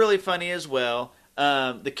 he's really funny as well.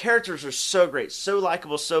 The characters are so great, so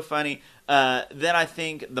likable, so funny. Then I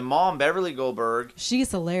think the mom, Beverly Goldberg,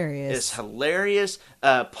 she's hilarious. Is hilarious.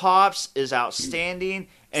 Pops is outstanding,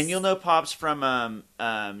 and you'll know Pops from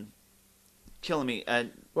Killing Me.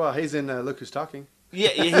 Well, he's in Look Who's Talking. Yeah,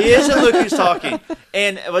 he is in Look Who's Talking.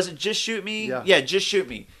 And was it Just Shoot Me? Yeah, Just Shoot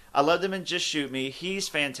Me. I loved him in Just Shoot Me. He's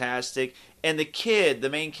fantastic. And the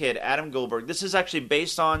main kid, Adam Goldberg, this is actually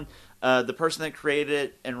based on the person that created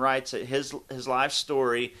it and writes it, his life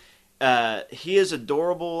story. He is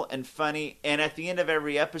adorable and funny. And at the end of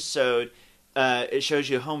every episode, it shows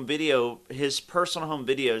you his personal home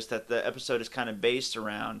videos that the episode is kind of based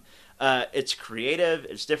around. It's creative,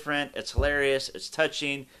 it's different, it's hilarious, it's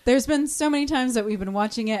touching. There's been so many times that we've been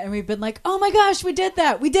watching it and we've been like, oh my gosh, we did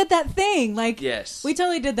that thing. Like, yes, we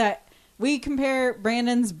totally did that. We compare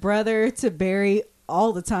Brandon's brother to Barry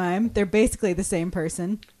all the time. They're basically the same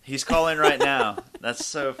person. He's calling right now. That's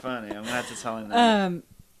so funny. I'm gonna have to tell him that.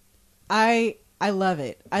 I love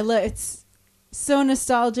it. It's so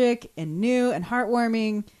nostalgic and new and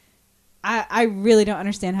heartwarming. I really don't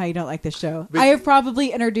understand how you don't like this show. I have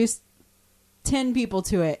probably introduced 10 people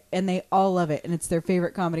to it, and they all love it, and it's their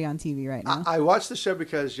favorite comedy on TV right now. I watched the show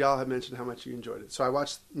because y'all had mentioned how much you enjoyed it. So I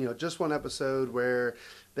watched, just one episode where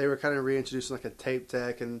they were kind of reintroducing like a tape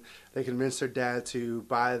deck, and they convinced their dad to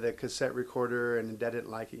buy the cassette recorder, and dad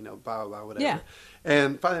didn't like it, blah, blah, blah, whatever. Yeah.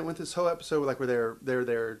 And finally went this whole episode where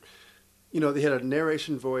they're they had a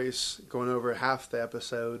narration voice going over half the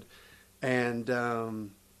episode, and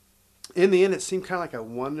in the end it seemed kind of like a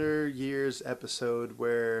Wonder Years episode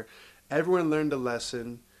where everyone learned a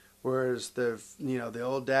lesson, whereas the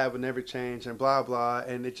old dad would never change and blah blah,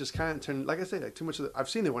 and it just kind of turned, like I say, like too much of I've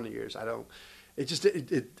seen the Wonder Years. I don't. It just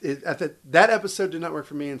that episode did not work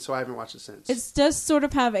for me, and so I haven't watched it since. It does sort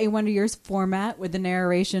of have a Wonder Years format with the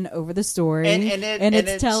narration over the story, and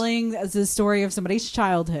it's telling the story of somebody's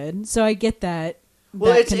childhood. So I get that.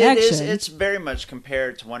 Well, that connection. it's very much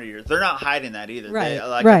compared to Wonder Years. They're not hiding that either. Right.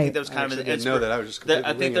 I think that was kind of. Didn't know that. I was just.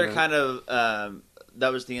 I think they're kind of.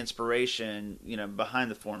 That was the inspiration, behind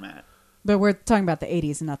the format. But we're talking about the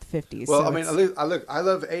 80s and not the 50s. Well, so I mean, I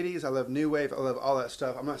love 80s. I love New Wave. I love all that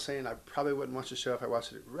stuff. I'm not saying I probably wouldn't watch the show if I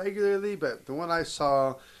watched it regularly, but the one I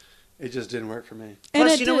saw, it just didn't work for me.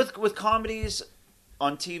 Plus, with comedies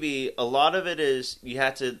on TV, a lot of it is you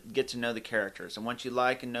have to get to know the characters. And once you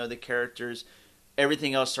like and know the characters,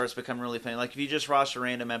 everything else starts to become really funny. Like if you just watch a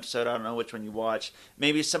random episode, I don't know which one you watch,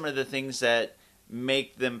 maybe some of the things that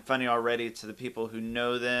make them funny already to the people who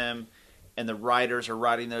know them, and the writers are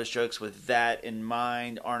writing those jokes with that in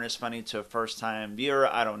mind, aren't as funny to a first-time viewer.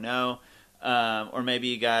 I don't know. Or maybe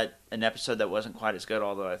you got an episode that wasn't quite as good,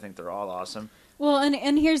 although I think they're all awesome. Well,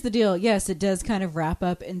 and here's the deal. Yes, it does kind of wrap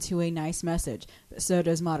up into a nice message. So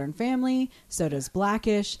does Modern Family. So does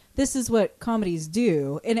Blackish. This is what comedies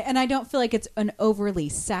do. And I don't feel like it's an overly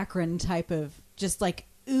saccharine type of just like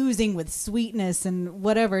oozing with sweetness and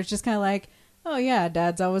whatever. It's just kind of like, oh yeah,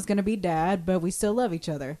 dad's always going to be dad, but we still love each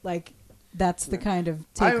other. Like, that's the kind of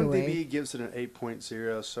takeaway. IMDb gives it an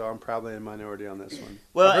 8.0, so I'm probably in minority on this one.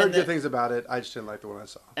 Well, I've heard good things about it. I just didn't like the one I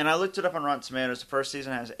saw. And I looked it up on Rotten Tomatoes. The first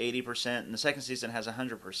season has 80%, and the second season has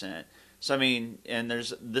 100%. So, I mean, and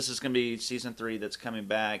this is going to be season 3 that's coming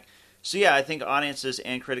back. So, yeah, I think audiences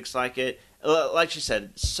and critics like it. Like you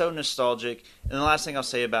said, so nostalgic. And the last thing I'll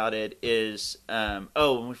say about it is, and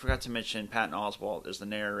we forgot to mention Patton Oswalt is the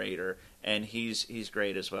narrator, and he's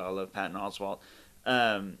great as well. I love Patton Oswalt.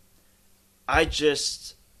 I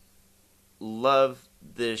just love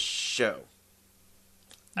this show.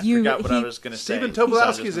 I forgot what I was going to say. Stephen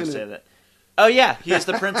Tobolowsky's in it. That. Oh, yeah. He's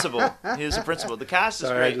the principal. He's the principal. The cast is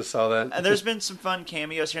great. I just saw that. And there's been some fun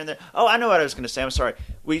cameos here and there. Oh, I know what I was going to say. I'm sorry.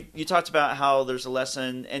 You talked about how there's a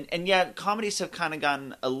lesson. And yeah, comedies have kind of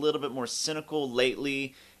gotten a little bit more cynical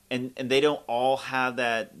lately. And they don't all have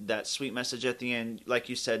that sweet message at the end. Like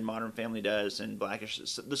you said, Modern Family does and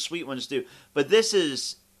Blackish. The sweet ones do. But this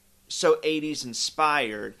is so 80s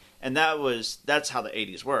inspired, and that's how the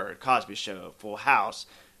 80s were. Cosby Show, Full House,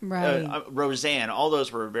 right? Roseanne, all those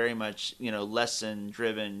were very much lesson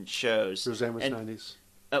driven shows. Roseanne was 90s.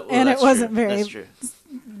 And it wasn't very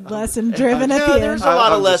lesson driven at the end. There was a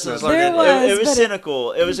lot of lessons learned. It was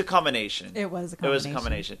cynical. It was a combination. It was a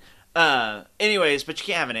combination. Anyways, but you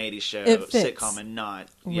can't have an 80s show sitcom and not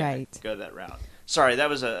go that route. Sorry, that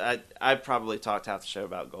was I probably talked half the show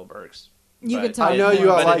about Goldbergs. You could talk. I know you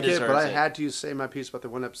all like it, but I it. had to say my piece about the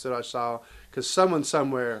one episode I saw because someone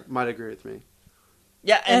somewhere might agree with me.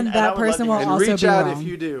 Yeah, and that person will also reach out wrong. if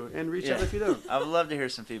you do, and reach out if you don't. I would love to hear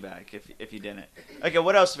some feedback if you didn't. Okay,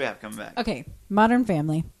 what else do we have coming back? Okay, Modern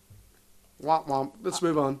Family. Womp womp. Let's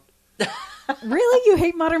move on. Really, you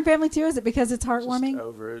hate Modern Family too? Is it because it's heartwarming? Just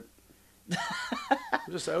over it.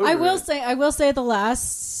 Just over I will say the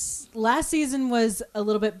last season was a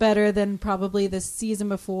little bit better than probably the season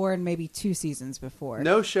before and maybe 2 seasons before.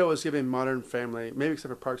 No show was giving Modern Family, maybe except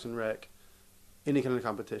for Parks and Rec, any kind of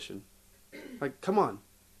competition. Like, come on.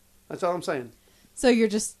 That's all I'm saying. So you're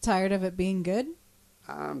just tired of it being good?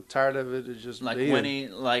 I'm tired of it. It's just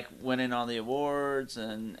winning all the awards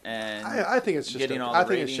and I think it's just getting okay. all the I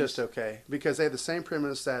think ratings. it's just okay because they have the same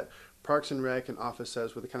premise that Parks and Rec and Office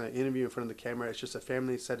does with the kind of interview in front of the camera. It's just a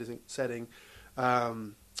family setting.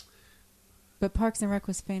 But Parks and Rec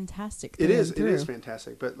was fantastic. It is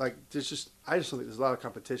fantastic. But like, I just don't think there's a lot of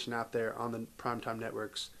competition out there on the primetime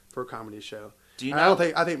networks for a comedy show. I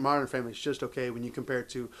think Modern Family is just okay when you compare it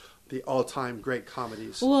to the all-time great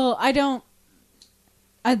comedies. Well, I don't.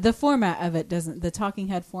 The format of it doesn't. The talking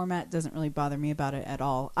head format doesn't really bother me about it at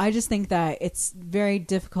all. I just think that it's very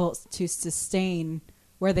difficult to sustain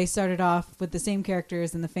where they started off with the same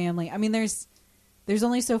characters and the family. I mean, there's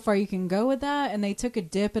only so far you can go with that, and they took a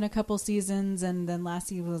dip in a couple seasons, and then last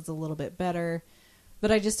season was a little bit better.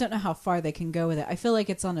 But I just don't know how far they can go with it. I feel like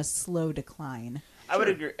it's on a slow decline. I would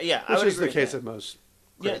agree. Yeah, which is the case of most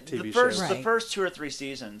great TV shows. The first 2 or 3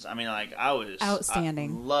 seasons, I mean, like I was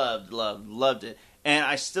outstanding. I loved it, and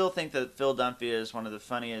I still think that Philadelphia is one of the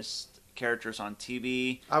funniest characters on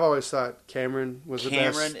TV. I've always thought Cameron was the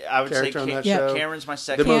best I would character say on that show. Cameron's my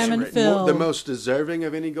second favorite. The most deserving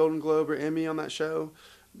of any Golden Globe or Emmy on that show.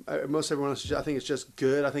 Most everyone else, I think it's just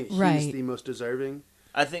good. I think he's the most deserving.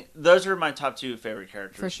 I think those are my top 2 favorite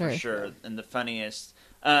characters for sure, and the funniest.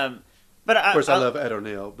 But Of course, I love Ed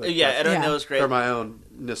O'Neill. But yeah, Ed Yeah. O'Neill is great. for my own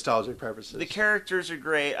nostalgic purposes. The characters are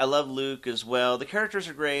great. I love Luke as well. The characters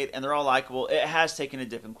are great, and they're all likable. It has taken a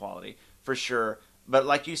dip in quality, for sure. But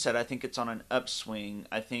like you said, I think it's on an upswing.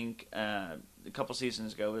 I think a couple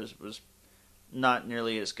seasons ago was not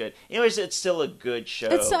nearly as good. Anyways, it's still a good show.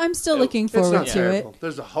 I'm still looking It's forward not to terrible. it.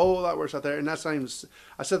 There's a whole lot worse out there, and that's not even.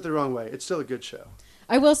 I said it the wrong way. It's still a good show.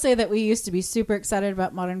 I will say that we used to be super excited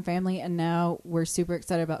about Modern Family, and now we're super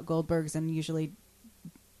excited about Goldbergs, and usually,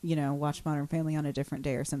 watch Modern Family on a different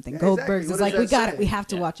day or something. Yeah, Goldbergs exactly. What is does like, that we got say? it. We have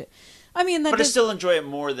to Yeah. watch it. I mean, that But I does, still enjoy it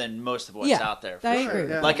more than most of what's Yeah, out there. I For agree. sure.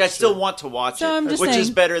 Yeah, Like I that's still true. want to watch So it, I'm just which is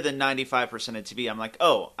saying- better than 95% of TV. I'm like,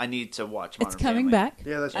 oh, I need to watch Modern it's coming Family. back.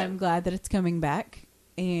 Yeah, that's right. I'm glad that it's coming back,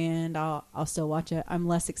 and I'll still watch it. I'm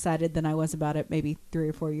less excited than I was about it maybe 3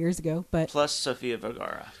 or 4 years ago, but Plus Sofia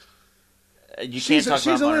Vergara. You She's can't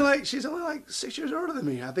talk about only Modern. she's only like 6 years older than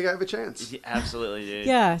me. I think I have a chance. Yeah, absolutely, dude.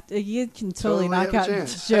 yeah, you can totally Totally knock have a out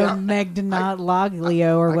chance. Joe Hey,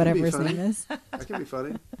 Magdaloglio or I can whatever be his funny. name is. That can be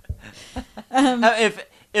funny.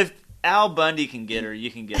 If Al Bundy can get her,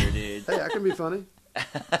 you can get her, dude. Hey, I can be funny.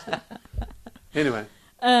 Anyway,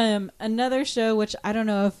 Another show which I don't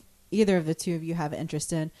know if either of the two of you have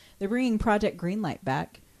interest in. They're bringing Project Greenlight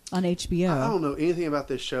back on HBO. I don't know anything about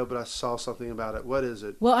this show, but I saw something about it. What is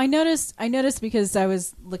it? Well, I noticed because I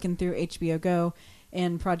was looking through HBO Go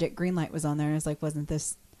and Project Greenlight was on there. And I was like, wasn't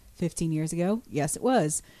this 15 years ago? Yes, it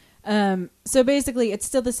was. So basically, it's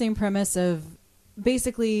still the same premise of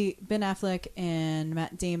basically Ben Affleck and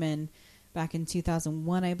Matt Damon back in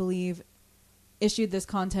 2001, I believe, issued this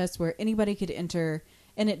contest where anybody could enter,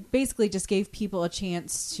 and it basically just gave people a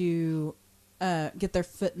chance to get their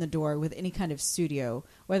foot in the door with any kind of studio,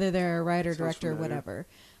 whether they're a writer, Sounds director, familiar.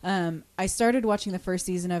 whatever. I started watching the first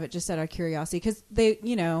season of it just out of curiosity because they,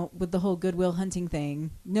 with the whole Goodwill Hunting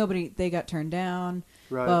thing, they got turned down,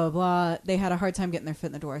 Right. blah, blah, blah. They had a hard time getting their foot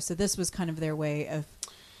in the door. So this was kind of their way of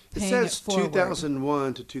It paying says it forward.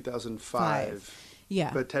 2001 to 2005,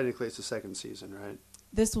 Yeah. but technically it's the second season, right?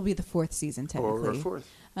 This will be the fourth season, technically. Or fourth.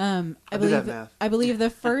 I I did that believe math. I believe the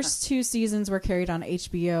first 2 seasons were carried on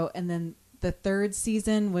HBO, and then the third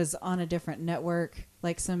season was on a different network,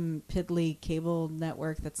 like some piddly cable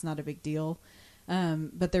network. That's not a big deal,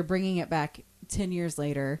 but they're bringing it back 10 years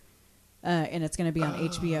later, and it's going to be on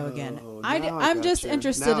HBO again. Oh, I'm now I got just you.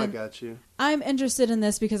 interested Now I in. got you. I'm interested in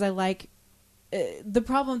this because I like the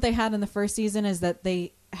problem they had in the first season is that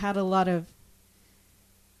they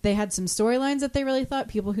had some storylines that they really thought,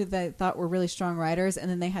 people who they thought were really strong writers, and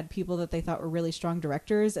then they had people that they thought were really strong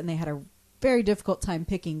directors, and they had a very difficult time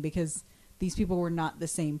picking because these people were not the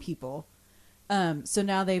same people. So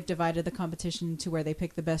now they've divided the competition to where they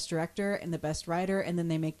pick the best director and the best writer, and then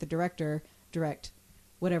they make the director direct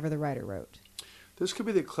whatever the writer wrote. This could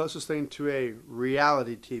be the closest thing to a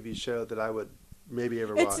reality TV show that I would maybe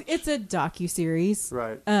ever watch. It's a docuseries.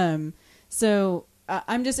 Right. So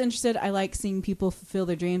I'm just interested. I like seeing people fulfill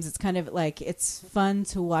their dreams. It's kind of like it's fun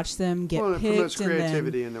to watch them get Well, it promotes picked and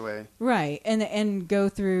creativity then, in a way. right, and go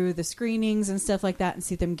through the screenings and stuff like that, and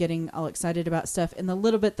see them getting all excited about stuff. And the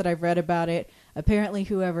little bit that I've read about it, apparently,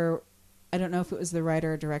 whoever, I don't know if it was the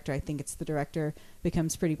writer or director. I think it's the director,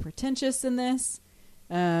 becomes pretty pretentious in this.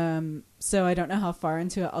 So I don't know how far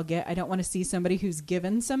into it I'll get. I don't want to see somebody who's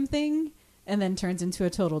given something and then turns into a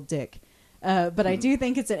total dick. But I do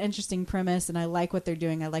think it's an interesting premise, and I like what they're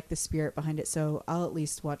doing. I like the spirit behind it, so I'll at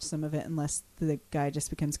least watch some of it unless the guy just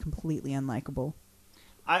becomes completely unlikable.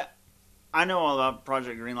 I know all about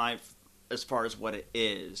Project Greenlight as far as what it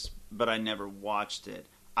is, but I never watched it.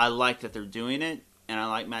 I like that they're doing it, and I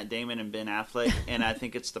like Matt Damon and Ben Affleck, and I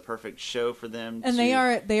think it's the perfect show for them. And they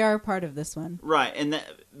are a part of this one. Right, and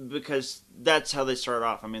because that's how they started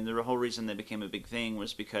off. I mean, the whole reason they became a big thing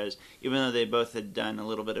was because even though they both had done a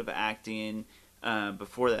little bit of acting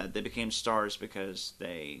before that, they became stars because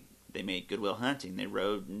they made Good Will Hunting. They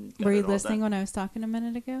wrote and got Were you it all listening done. when I was talking a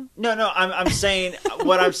minute ago? No, I'm saying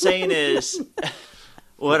what I'm saying is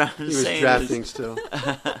what I'm He was saying drafting is still.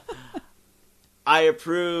 I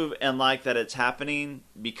approve and like that it's happening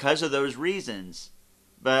because of those reasons,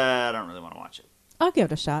 but I don't really want to watch it. I'll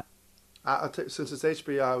give it a shot. Since it's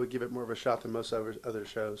HBO, I would give it more of a shot than most other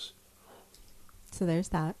shows. So there's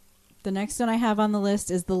that. The next one I have on the list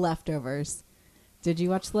is The Leftovers. Did you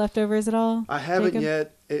watch The Leftovers at all? I haven't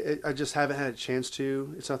Jacob? yet. I just haven't had a chance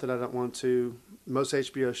to. It's not that I don't want to. Most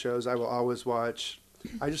HBO shows I will always watch.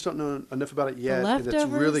 I just don't know enough about it yet, and it's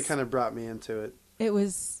Leftovers? really kind of brought me into it. It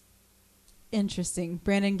was interesting.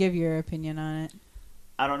 Brandon, give your opinion on it.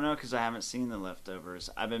 I don't know because I haven't seen The Leftovers.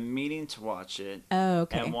 I've been meaning to watch it. Oh,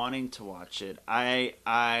 okay. And wanting to watch it.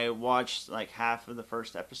 I watched like half of the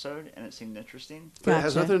first episode and it seemed interesting. But it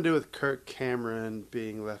has Gotcha. nothing to do with Kirk Cameron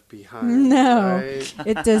being left behind. No, right?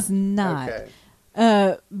 it does not.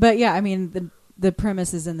 Okay. But yeah, I mean the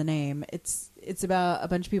premise is in the name. It's about a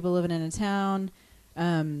bunch of people living in a town.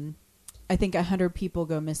 I think 100 people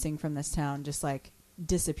go missing from this town, just like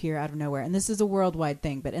disappear out of nowhere. And this is a worldwide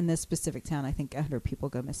thing, but in this specific town, I think 100 people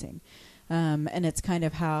go missing. And it's kind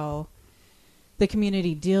of how the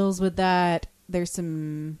community deals with that.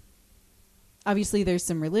 Obviously there's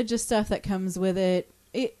some religious stuff that comes with it.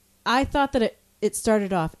 I thought that it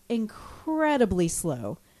started off incredibly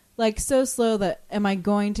slow. Like so slow that am I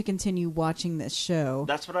going to continue watching this show?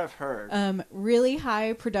 That's what I've heard. Really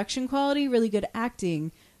high production quality, really good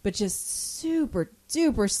acting, but just super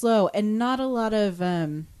duper slow and not a lot of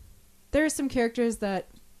there are some characters that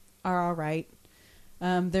are all right.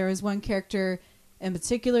 There was one character in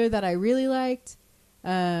particular that I really liked.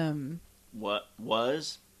 What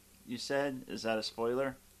was? You said? Is that a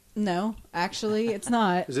spoiler? No, actually, it's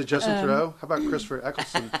not. Is it Justin Theroux? How about Christopher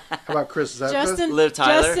Eccleston? How about Chris Zepka? Liv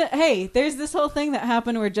Tyler? Hey, there's this whole thing that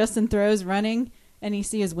happened where Justin Theroux's running and you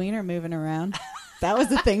see his wiener moving around. That was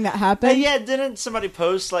the thing that happened. Yeah, didn't somebody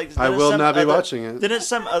post like? I will not be watching it. Didn't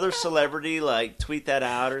some other celebrity like tweet that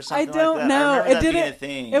out or something? I don't like that? know. I remember It that being didn't. a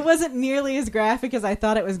thing. It wasn't nearly as graphic as I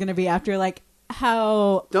thought it was going to be. After like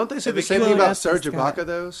how Don't they say It'd the be same cool thing about enough Serge this guy. Ibaka,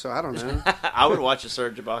 though? So I don't know. I would watch a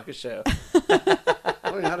Serge Ibaka show. I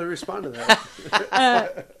don't know how to respond to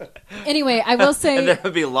that. Anyway, I will And say, there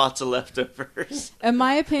would be lots of leftovers. in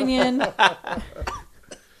my opinion,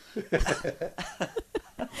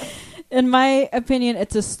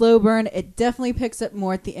 it's a slow burn. It definitely picks up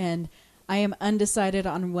more at the end. I am undecided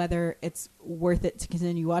on whether it's worth it to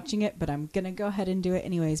continue watching it, but I'm going to go ahead and do it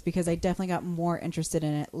anyways because I definitely got more interested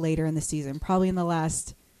in it later in the season, probably in the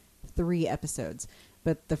last 3 episodes.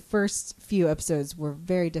 But the first few episodes were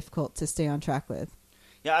very difficult to stay on track with.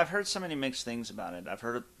 Yeah, I've heard so many mixed things about it. I've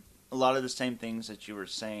heard a lot of the same things that you were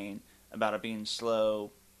saying about it being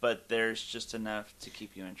slow, but there's just enough to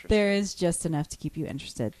keep you interested. There is just enough to keep you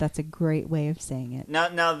interested. That's a great way of saying it. Now,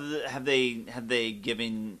 have they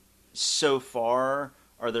given so far?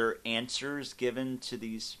 Are there answers given to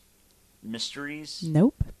these mysteries?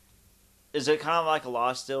 Nope. Is it kind of like a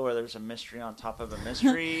Lost still, where there's a mystery on top of a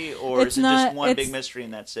mystery, or It's is it not- just one it's- big mystery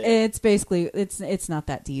and that's it? It's basically it's not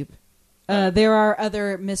that deep. There are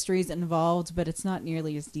other mysteries involved, but it's not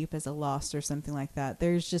nearly as deep as a Lost or something like that.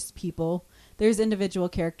 There's just people. There's individual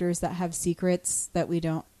characters that have secrets that we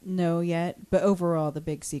don't know yet. But overall, the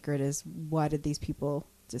big secret is why did these people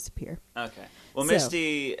disappear? Okay. Well, So-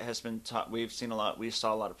 Misty has been taught. We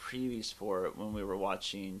saw a lot of previews for it when we were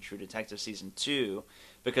watching True Detective season 2,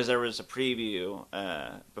 because there was a preview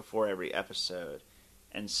before every episode,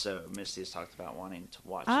 and so Misty has talked about wanting to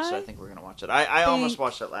watch it. So I think we're going to watch it. I almost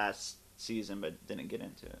watched it last season, but didn't get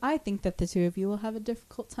into it. I think that the two of you will have a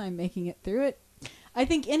difficult time making it through it. I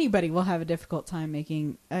think anybody will have a difficult time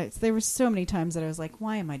making. There were so many times that I was like,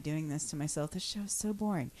 "Why am I doing this to myself? This show is so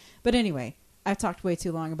boring." But anyway, I've talked way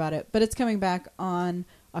too long about it. But it's coming back on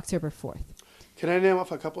October 4th. Can I name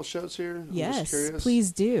off a couple shows here? I'm Yes, just curious.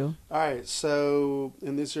 please do. All right, so,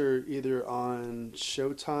 and these are either on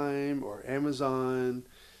Showtime or Amazon.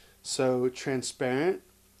 So, Transparent,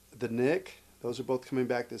 The Nick, those are both coming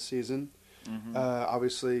back this season. Mm-hmm.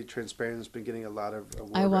 Obviously, Transparent has been getting a lot of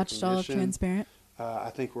award I watched all of recognition. Transparent.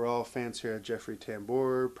 I think we're all fans here of Jeffrey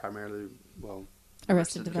Tambor, primarily,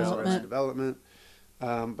 Arrested Development. Development.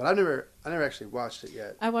 but I never actually watched it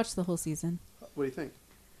yet. I watched the whole season. What do you think?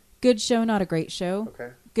 Good show, not a great show.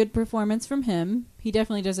 Okay. Good performance from him. He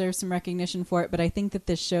definitely deserves some recognition for it, but I think that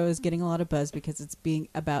this show is getting a lot of buzz because it's being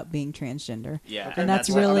transgender. Yeah, Okay. And that's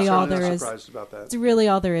Well, really I'm all certainly there not is. surprised about that. It's really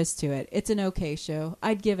all there is to it. It's an okay show.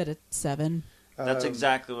 I'd give it a 7. That's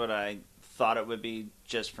exactly what I thought it would be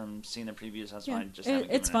just from seeing the previews. That's why I just haven't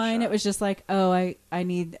given it's it a fine. shot. It was just like, oh, I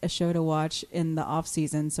need a show to watch in the off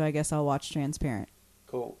season, so I guess I'll watch Transparent.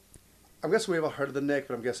 Cool. I'm guessing we've all heard of The Nick,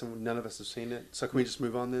 but I'm guessing none of us have seen it. So can we just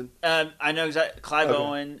move on then? I know exactly. Clive Okay.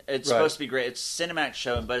 Owen. It's Right. supposed to be great. It's a Cinemax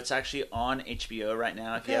show, but it's actually on HBO right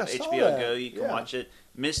now. If you Yeah, have I saw HBO that. Go, you can Yeah. watch it.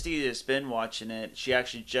 Misty has been watching it. She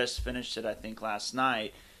actually just finished it, I think, last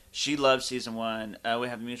night. She loves season 1. We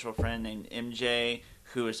have a mutual friend named MJ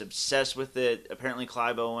who is obsessed with it. Apparently,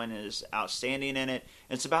 Clive Owen is outstanding in it.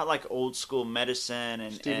 It's about like old school medicine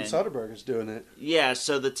and Steven Soderbergh is doing it. yeah,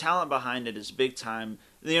 so the talent behind it is big time.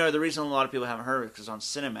 You know, the reason a lot of people haven't heard it is on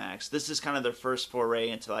Cinemax. This is kind of their first foray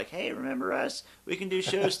into like, hey, remember us? We can do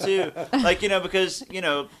shows too. Like, you know, because, you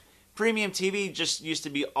know, premium TV just used to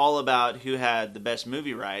be all about who had the best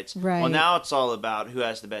movie rights. Right. Well, now it's all about who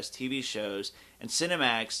has the best TV shows. And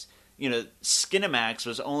Cinemax, Skinemax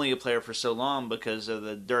was only a player for so long because of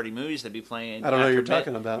the dirty movies they'd be playing. I don't know what you're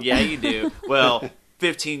talking about. Yeah, you do. Well,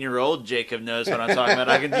 15-year-old Jacob knows what I'm talking about.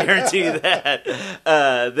 I can guarantee you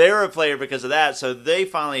that. They were a player because of that, so they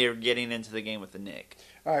finally are getting into the game with the Nick.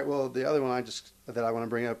 All right. Well, the other one that I want to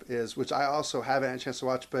bring up is, which I also haven't had a chance to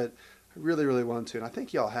watch, but I really, really want to, and I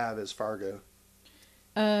think y'all have, is Fargo.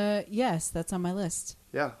 Yes, that's on my list.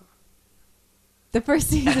 Yeah. The first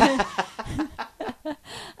season.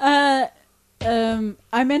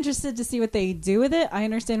 I'm interested to see what they do with it. I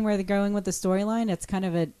understand where they're going with the storyline. It's kind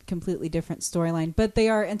of a completely different storyline, but they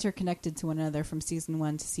are interconnected to one another from season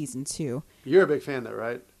 1 to season 2. You're a big fan, though,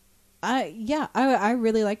 right? I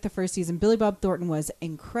really liked the first season. Billy Bob Thornton was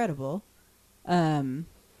incredible.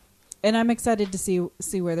 And I'm excited to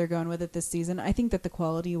see where they're going with it this season. I think that the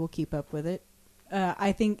quality will keep up with it.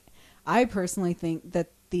 I personally think that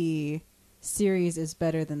the series is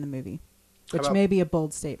better than the movie, which may be a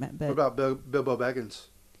bold statement, but what about Bilbo Baggins?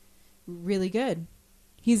 Really good.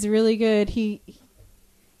 He's really good. He's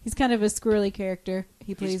kind of a squirrely character.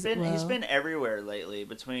 He plays it well. He's been everywhere lately.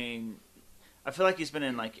 I feel like he's been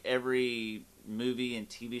in like every movie and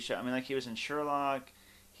TV show. I mean, like he was in Sherlock.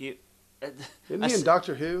 Isn't he in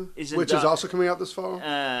Doctor Who, which is also coming out this fall?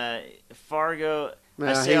 Fargo. Nah,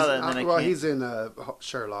 I say all that, and then he's in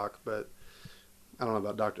Sherlock, but I don't know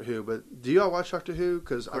about Doctor Who. But do you all watch Doctor Who?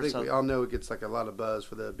 Because I think we all know it gets like a lot of buzz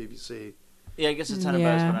for the BBC. Yeah, it gets a ton of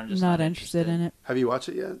buzz, but I'm just not interested in it. Have you watched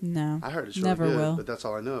it yet? No. I heard it's really Never good, will. but that's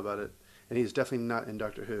all I know about it. And he's definitely not in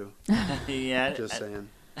Doctor Who. Yeah, just saying.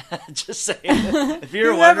 Just saying. If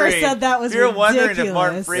you're Whoever wondering, said that was wondering if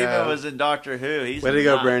Martin ridiculous. Freeman was in Doctor Who, he's way to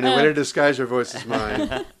go, not. Brandon. Way to disguise your voice as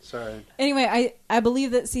mine. Sorry. Anyway, I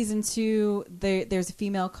believe that season 2 there's a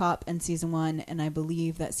female cop in season 1, and I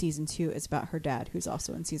believe that season 2 is about her dad, who's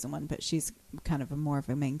also in season 1, but she's kind of more of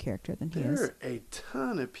a main character than he is. There are a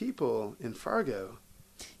ton of people in Fargo.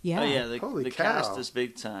 Yeah. Oh yeah, the cast is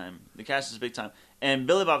big time. The cast is big time. And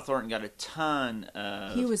Billy Bob Thornton got a ton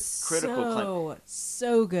of critical acclaim.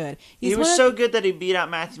 So good. He was so good that he beat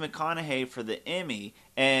out Matthew McConaughey for the Emmy.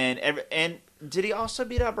 And did he also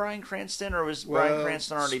beat out Bryan Cranston, or was Bryan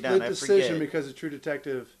Cranston already done? I forget. Decision because of True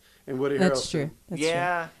Detective and Woody Harrelson. That's true.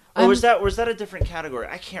 Yeah. Or was that a different category?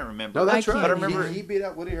 I can't remember. No, that's right. But I remember he beat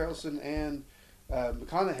out Woody Harrelson and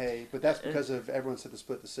McConaughey, but that's because of everyone said the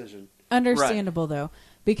split decision. Understandable, though,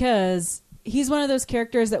 because he's one of those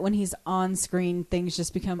characters that when he's on screen, things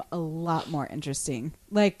just become a lot more interesting.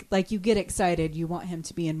 Like you get excited, you want him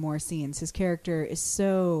to be in more scenes. His character is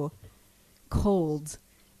so cold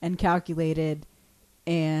and calculated,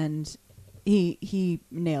 and he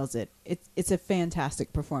nails it. It's a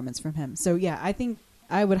fantastic performance from him. So yeah, I think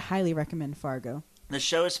I would highly recommend Fargo. The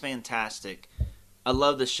show is fantastic. I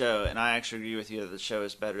love the show, and I actually agree with you that the show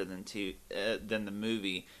is better than the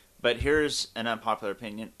movie. But here's an unpopular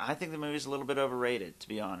opinion. I think the movie's a little bit overrated, to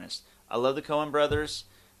be honest. I love the Coen brothers.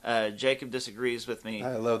 Jacob disagrees with me.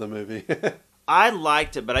 I love the movie. I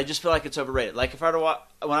liked it, but I just feel like it's overrated. Like if I were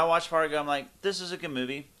to when I watch Fargo, I'm like, this is a good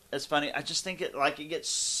movie. It's funny. I just think it gets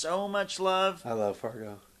so much love. I love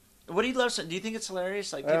Fargo. What do you love? Do you think it's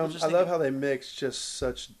hilarious? Like I love how they mix just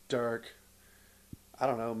such dark, I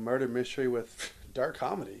don't know, murder mystery with dark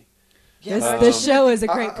comedy. Yeah, this show is a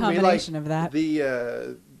great combination of that.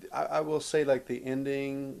 I will say, like, the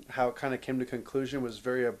ending, how it kind of came to conclusion was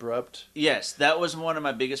very abrupt. Yes, that was one of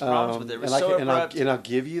my biggest problems with it. It was so abrupt. And I'll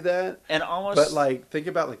give you that. And almost... But, like, think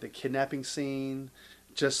about, like, the kidnapping scene,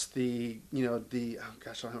 just oh, gosh,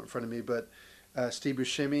 I don't have it in front of me, but Steve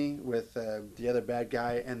Buscemi with the other bad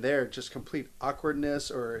guy, and their just complete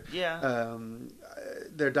awkwardness or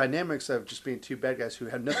their dynamics of just being two bad guys who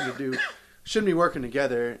had nothing to do, shouldn't be working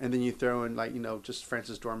together, and then you throw in, like, just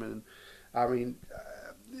Francis Dorman. I mean...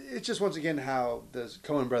 it's just, once again, how the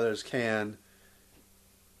Coen brothers can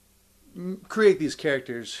create these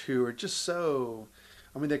characters who are just so...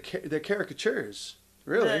 I mean, they're caricatures,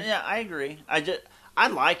 really. Yeah, I agree. I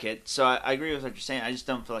like it, so I agree with what you're saying. I just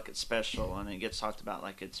don't feel like it's special, and it gets talked about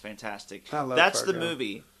like it's fantastic. That's Fargo. The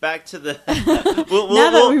movie. Back to the...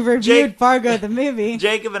 now that we've reviewed Fargo, the movie.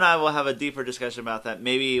 Jacob and I will have a deeper discussion about that,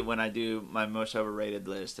 maybe when I do my most overrated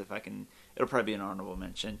list, if I can... It'll probably be an honorable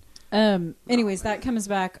mention. Anyways, that comes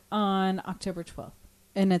back on October 12th,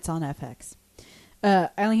 and it's on FX. I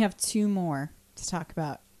only have 2 more to talk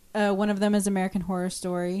about. One of them is American Horror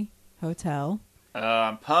Story Hotel.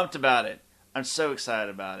 I'm pumped about it. I'm so excited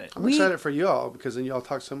about it. I'm excited for y'all, because then y'all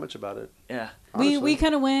talk so much about it. Yeah. We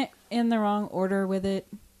kind of went in the wrong order with it.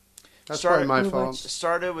 That's probably my We fault. watched-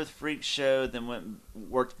 Started with Freak Show, then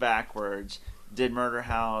worked backwards. Did Murder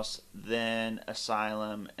House, then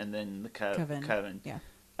Asylum, and then the Coven.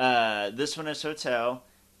 Yeah. This one is Hotel.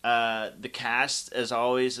 The cast, as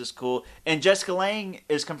always, is cool. And Jessica Lange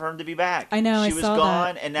is confirmed to be back. I know, She I was saw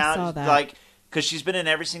gone, that. and I saw now, that. like, because she's been in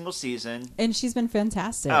every single season. And she's been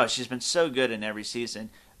fantastic. Oh, she's been so good in every season.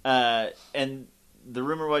 And the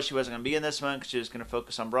rumor was she wasn't going to be in this one because she was going to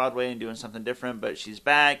focus on Broadway and doing something different, but she's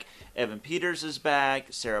back. Evan Peters is back.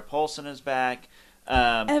 Sarah Paulson is back.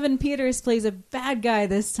 Evan Peters plays a bad guy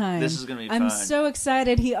this time. This is going to be I'm fun. so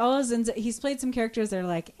excited. He's played some characters that are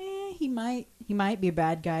like, he might be a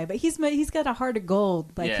bad guy, but he's got a heart of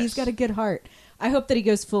gold. Like, he's got a good heart. I hope that he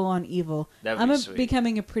goes full on evil. That'd be sweet.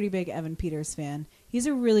 Becoming a pretty big Evan Peters fan. He's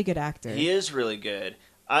a really good actor. He is really good.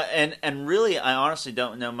 And really, I honestly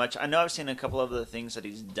don't know much. I know I've seen a couple of the things that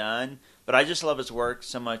he's done, but I just love his work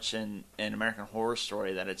so much in American Horror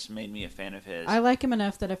Story that it's made me a fan of his. I like him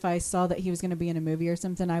enough that if I saw that he was going to be in a movie or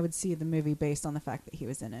something, I would see the movie based on the fact that he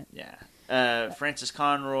was in it. Yeah. Frances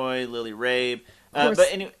Conroy, Lily Rabe. Of course, But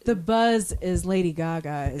anyway, the buzz is Lady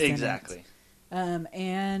Gaga. exactly.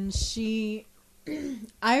 And she...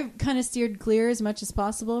 I've kind of steered clear as much as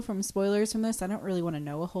possible from spoilers from this. I don't really want to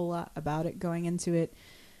know a whole lot about it going into it.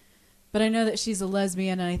 But I know that she's a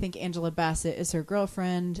lesbian, and I think Angela Bassett is her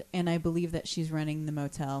girlfriend, and I believe that she's running the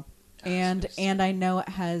motel. And I know it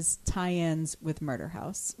has tie-ins with Murder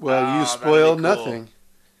House. Well, you that'd spoiled be cool. nothing.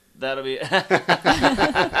 That'll be...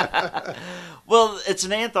 Well, it's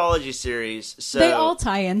an anthology series, so... They all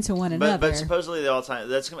tie into one another. But supposedly they all tie...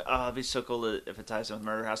 That's gonna be... Oh, it'd be so cool if it ties in with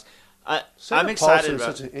Murder House. Sarah I'm excited Paulson about...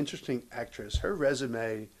 is such an interesting actress. Her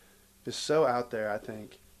resume is so out there, I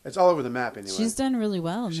think. It's all over the map, anyway. She's done really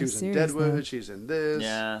well in She this was series. in Deadwood. Though. She's in this.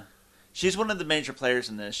 Yeah. She's one of the major players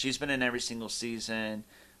in this. She's been in every single season.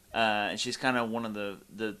 And she's kind of one of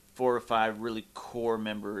the 4 or 5 really core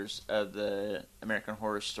members of the American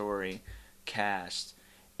Horror Story cast.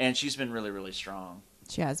 And she's been really, really strong.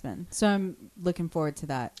 She has been. So I'm looking forward to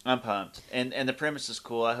that. I'm pumped. And the premise is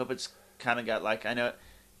cool. I hope it's kind of got, like, I know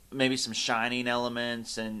maybe some shining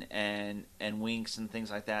elements and winks and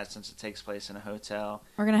things like that since it takes place in a hotel.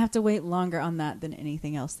 We're going to have to wait longer on that than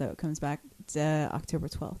anything else, though. It comes back October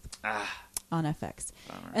 12th on FX.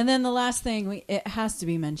 Bummer. And then the last thing, it has to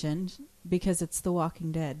be mentioned because it's The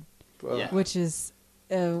Walking Dead, Well, Yeah. which is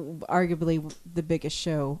arguably the biggest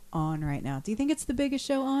show on right now. Do you think it's the biggest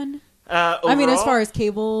show on? I mean, as far as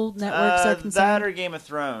cable networks are concerned. that or Game of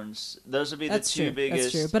Thrones. Those would be the two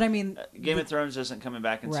biggest. That's true. But I mean, Game of Thrones isn't coming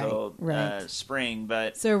back until right. spring.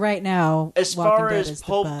 But so right now, as Walking far Dead as is the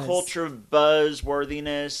pulp buzz. culture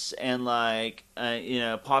buzzworthiness and like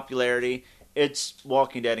popularity, it's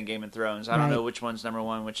Walking Dead and Game of Thrones. I don't Right. know which one's number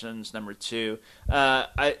 1, which one's number 2.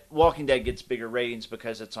 Walking Dead gets bigger ratings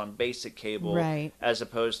because it's on basic cable, Right. as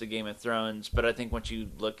opposed to Game of Thrones. But I think once you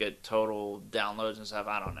look at total downloads and stuff,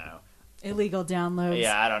 I don't know. Illegal downloads.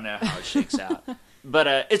 Yeah, I don't know how it shakes out.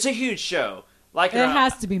 But it's a huge show. Like It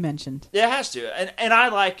has to be mentioned. It has to. And I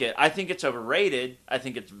like it. I think it's overrated. I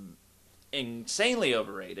think it's insanely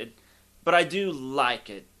overrated. But I do like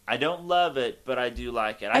it. I don't love it, but I do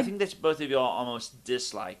like it. I think that both of you all almost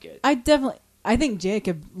dislike it. I think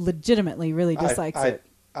Jacob legitimately really dislikes it.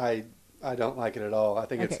 I don't like it at all. I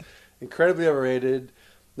think it's incredibly overrated.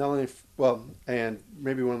 Not only, and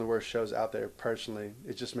maybe one of the worst shows out there, personally.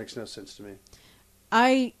 It just makes no sense to me.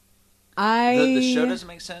 The show doesn't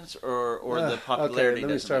make sense, or the popularity let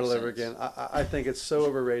me doesn't start make all over sense? again. I think it's so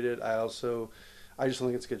overrated. I just don't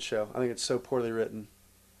think it's a good show. I think it's so poorly written.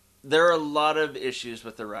 There are a lot of issues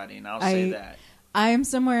with the writing. I'll say that. I am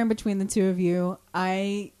somewhere in between the two of you.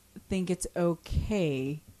 I think it's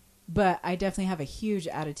okay, but I definitely have a huge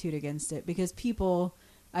attitude against it because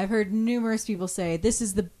I've heard numerous people say, this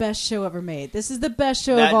is the best show ever made. This is the best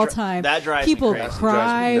show of all time. That drives people me crazy.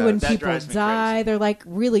 cry when That people drives me die. crazy. They're like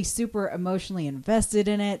really super emotionally invested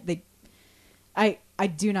in it. I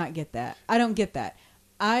do not get that. I don't get that.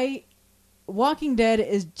 Walking Dead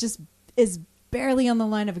is barely on the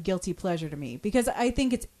line of a guilty pleasure to me because I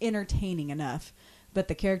think it's entertaining enough, but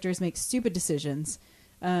the characters make stupid decisions.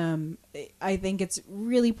 I think it's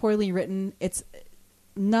really poorly written. It's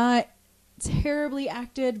not terribly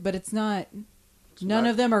acted, but it's not. None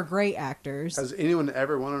of them are great actors. Has anyone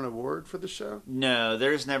ever won an award for the show? No,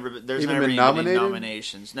 there's never Even been been nominated? any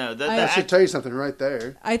nominations. No, That should tell you something right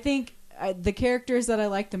there. I think the characters that I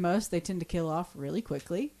like the most, they tend to kill off really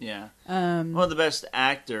quickly. Yeah. Well, the best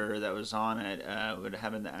actor that was on it would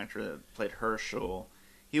have been the actor that played Herschel.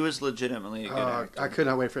 He was legitimately a good actor. I could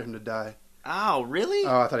not wait for him to die. Oh, really?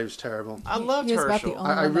 Oh, I thought he was terrible. I loved He was about the Herschel.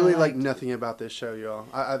 only I one really that I like liked. nothing about this show, y'all.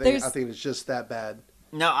 I think it's just that bad.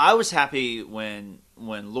 Now, I was happy when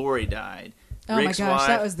Lori died. Oh Rick's my gosh, wife,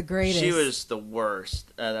 that was the greatest. She was the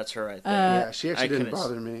worst. That's her right there. Yeah, she actually didn't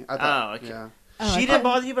bother me. I thought, okay. Yeah. She didn't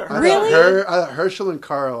bother you, but her. Really? I thought Herschel and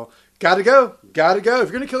Carl, gotta go. If you're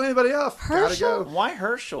going to kill anybody off, gotta go. Why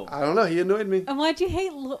Herschel? I don't know. He annoyed me. And why'd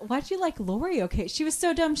you like Lori? Okay, she was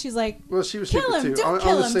so dumb. She's like, well, she was kill stupid him, too. don't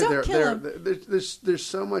kill him, don't kill him. There's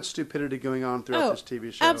so much stupidity going on throughout this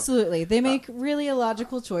TV show. Absolutely. They make really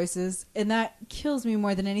illogical choices, and that kills me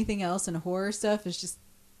more than anything else in horror stuff. Is just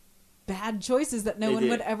bad choices that no one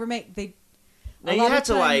would ever make. Now you have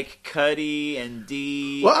to like Cuddy and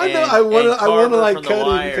Dee. Well, I know I want to like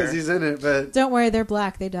Cuddy because he's in it, but don't worry, they're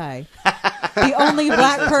black. They die. The only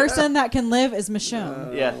black person that can live is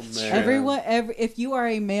Michonne. Yeah, if you are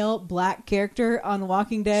a male black character on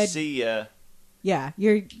Walking Dead, see ya. Yeah,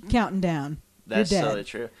 you're counting down. That's you're dead. totally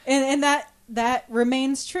true, and that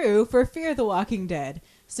remains true for Fear the Walking Dead.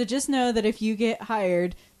 So just know that if you get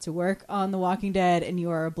hired to work on The Walking Dead and you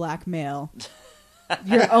are a black male,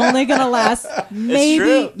 you're only going to last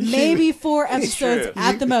maybe 4 episodes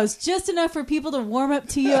at the most. Just enough for people to warm up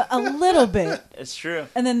to you a little bit. It's true.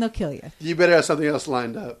 And then they'll kill you. You better have something else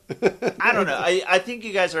lined up. I don't know. I think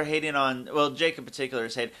you guys are hating on... Well, Jake in particular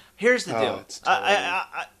is hating. Here's the deal.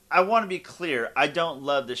 I want to be clear. I don't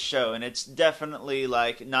love the show. And it's definitely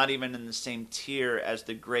like not even in the same tier as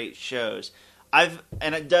the great shows.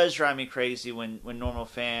 And it does drive me crazy when normal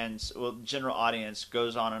fans, general audience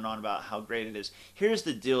goes on and on about how great it is. Here's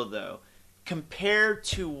the deal, though. Compared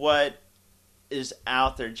to what is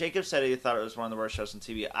out there, Jacob said he thought it was one of the worst shows on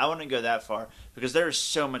TV. I wouldn't go that far because there is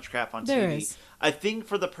so much crap on there TV. Is. I think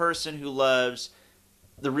for the person who loves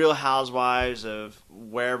the Real Housewives of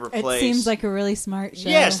wherever place. It seems like a really smart show.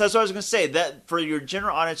 Yes, that's what I was going to say. That for your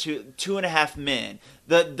general audience, Two and a Half Men,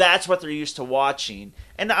 that's what they're used to watching.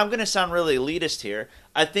 And I'm going to sound really elitist here.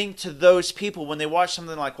 I think to those people, when they watch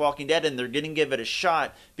something like Walking Dead and they're going to give it a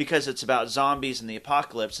shot because it's about zombies and the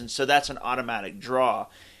apocalypse, and so that's an automatic draw.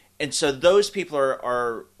 And so those people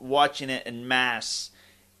are watching it en masse.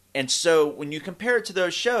 And so when you compare it to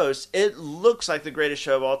those shows, it looks like the greatest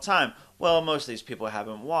show of all time. Well, most of these people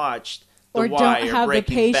haven't watched The Wire, don't have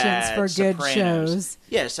Breaking the patience Bad, for good Sopranos. shows.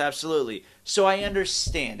 Yes, absolutely. So I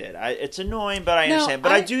understand it. It's annoying, but I understand.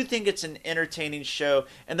 But I do think it's an entertaining show,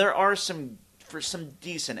 and there are some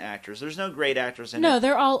decent acters. There's no great actors in it. No,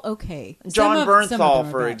 they're all okay. John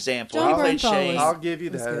Bernthal, for example. I'll give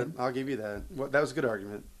you that. I'll give you that. Well, that was a good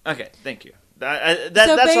argument. Okay, thank you.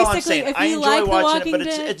 That's all I'm saying. I enjoy watching it, but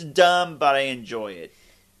it's dumb, but I enjoy it.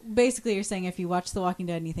 Basically, you're saying if you watch The Walking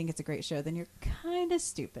Dead and you think it's a great show, then you're kind of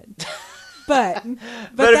stupid. But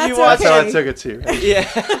that's if you watch, that's how I took it too. Right? Yeah.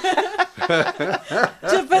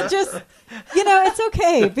 But just, it's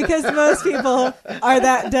okay because most people are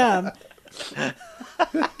that dumb.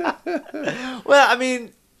 Well, I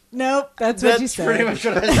mean... Nope, that's what you said. That's pretty much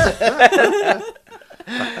what I said.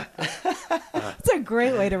 It's a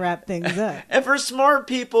great way to wrap things up. And for smart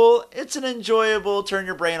people, it's an enjoyable turn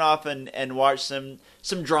your brain off and watch some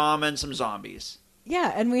drama and some zombies.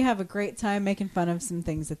 Yeah, and we have a great time making fun of some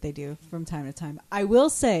things that they do from time to time. I will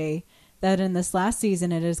say that in this last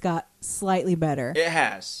season, it has got slightly better. It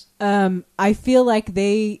has. I feel like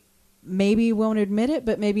they maybe won't admit it,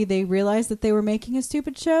 but maybe they realized that they were making a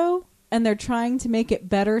stupid show. And they're trying to make it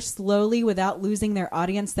better slowly without losing their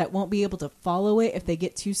audience that won't be able to follow it if they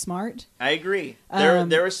get too smart. I agree.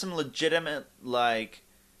 There was some legitimate,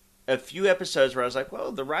 a few episodes where I was like,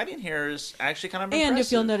 well, the writing here is actually kind of impressive. And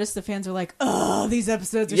if you'll notice, the fans are like, oh, these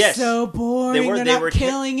episodes are so boring. They're not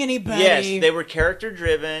killing anybody. Yes, they were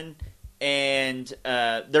character-driven. And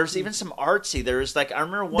there's even some artsy. There was I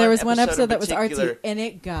remember one episode that was artsy, and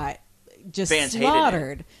it got... just fans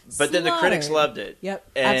slaughtered. Hated it. But then the critics loved it.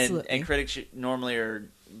 Yep, absolutely. And critics normally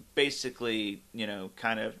are basically,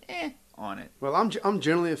 kind of on it. Well, I'm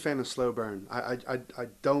generally a fan of slow burn. I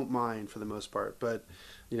don't mind for the most part, but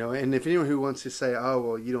and if anyone who wants to say, oh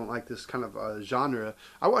well, you don't like this kind of genre,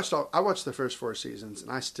 I watched the first 4 seasons,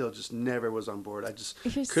 and I still just never was on board. I just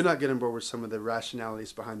could not get on board with some of the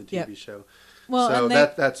rationalities behind the TV show. Well, so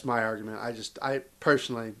that's my argument. I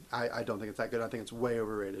personally don't think it's that good. I think it's way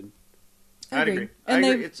overrated. I agree.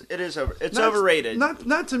 It's overrated.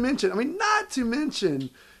 Not to mention,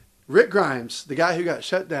 Rick Grimes, the guy who got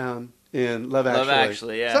shut down in Love Actually. Love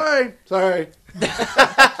Actually, yeah. Sorry.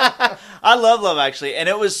 I love Love Actually, and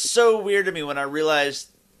it was so weird to me when I realized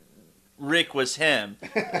Rick was him.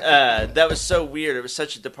 That was so weird. It was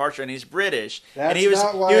such a departure, and he's British. That's and he was,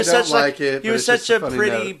 not why he was I don't such like it. He was such a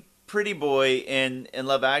pretty pretty boy in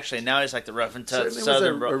Love Actually. And now he's like the rough and tough Certainly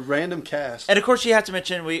Southern was bro. a random cast. And of course, you have to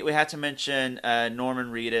mention we have to mention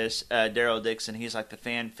Norman Reedus, Daryl Dixon. He's like the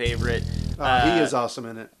fan favorite. He is awesome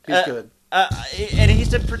in it. He's good. And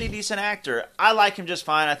he's a pretty decent actor. I like him just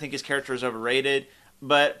fine. I think his character is overrated.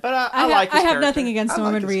 But I like his character. I have nothing against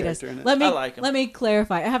Norman Reedus. Let me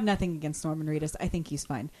clarify. I have nothing against Norman Reedus. I think he's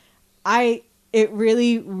fine. It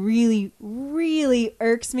really, really, really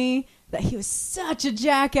irks me that he was such a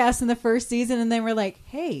jackass in the first season, and then we're like,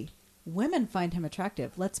 hey, women find him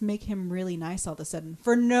attractive. Let's make him really nice all of a sudden.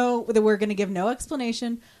 We're going to give no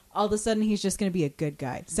explanation. All of a sudden, he's just going to be a good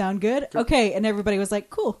guy. Sound good? Okay. And everybody was like,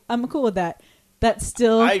 cool. I'm cool with that. That's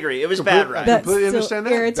still... I agree. It was bad writing. I completely understand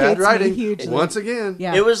that. Bad writing. Once again.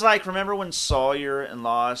 Yeah. It was like, remember when Sawyer and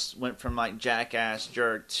Lost went from like jackass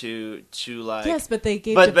jerk to like... Yes, but they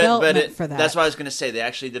gave development for that. That's what I was going to say. They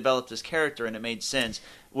actually developed this character and it made sense.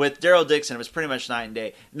 With Daryl Dixon, it was pretty much night and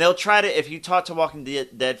day. And they'll try to... If you talk to Walking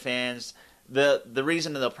Dead fans... The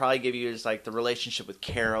reason that they'll probably give you is like the relationship with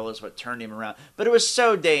Carol is what turned him around. But it was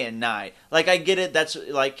so day and night. Like, I get it. That's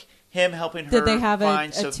like... him helping her. Did they have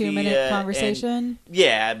find a Sophia 2-minute conversation? And,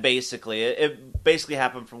 yeah, basically. It basically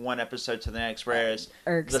happened from one episode to the next, whereas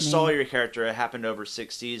the Sawyer character happened over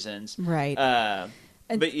 6 seasons. Right.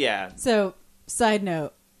 But yeah. So, side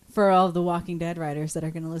note, for all of the Walking Dead writers that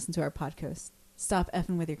are going to listen to our podcast, stop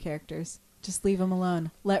effing with your characters. Just leave them alone.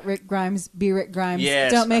 Let Rick Grimes be Rick Grimes.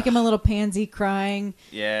 Yes. Don't make him a little pansy crying.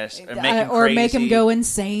 Yes. Or make him go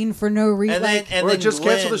insane for no reason. Or just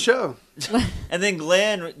cancel the show. And then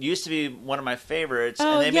Glenn used to be one of my favorites.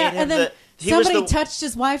 Oh, and they made him and then somebody touched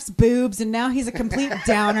his wife's boobs, and now he's a complete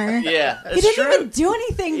downer. Yeah, he didn't even do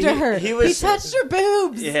anything to her. He touched her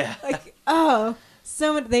boobs. Yeah.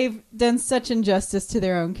 They've done such injustice to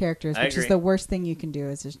their own characters, which is the worst thing you can do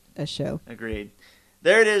as a show. Agreed.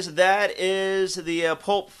 There it is. That is the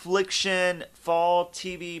Pulp Fiction Fall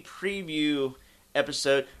TV Preview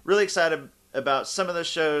episode. Really excited about some of the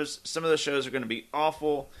shows. Some of the shows are going to be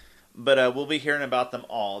awful, but we'll be hearing about them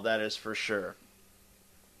all. That is for sure.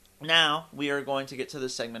 Now, we are going to get to the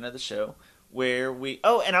segment of the show where we...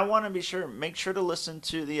 Oh, and I want to make sure to listen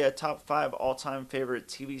to the top 5 all-time favorite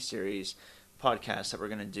TV series podcast that we're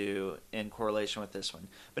going to do in correlation with this one.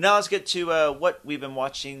 But now let's get to what we've been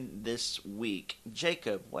watching this week.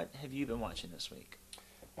 Jacob, what have you been watching this week?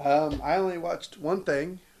 I only watched one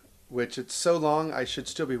thing, which it's so long I should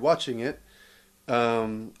still be watching it.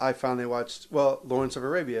 I finally watched, Lawrence of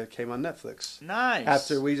Arabia came on Netflix. Nice.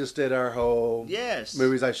 After we just did our whole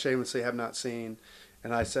movies I shamelessly have not seen.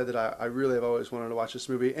 And I said that I really have always wanted to watch this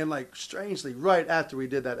movie. And like strangely, right after we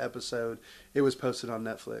did that episode, it was posted on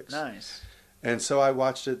Netflix. Nice. And so I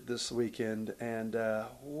watched it this weekend, and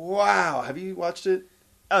wow! Have you watched it?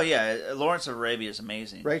 Oh yeah, Lawrence of Arabia is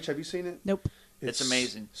amazing. Rach, have you seen it? Nope. It's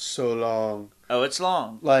amazing. So long. Oh, it's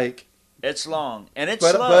long. It's long, and it's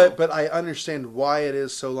slow. But I understand why it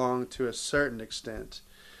is so long to a certain extent,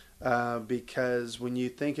 because when you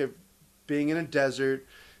think of being in a desert,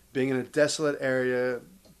 being in a desolate area,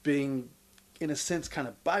 being in a sense kind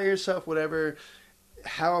of by yourself, whatever.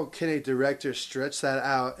 How can a director stretch that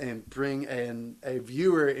out and bring a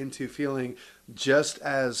viewer into feeling just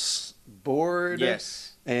as bored?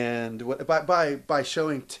 Yes. And by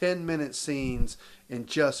showing 10-minute scenes in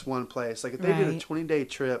just one place. Like if they did a 20-day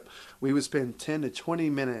trip, we would spend 10 to 20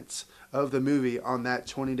 minutes of the movie on that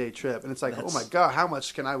 20-day trip. And it's like, oh my God, how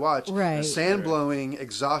much can I watch? Right. Sand blowing,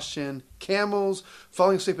 exhaustion, camels,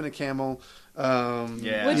 falling asleep in a camel. Which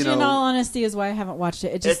in all honesty is why I haven't watched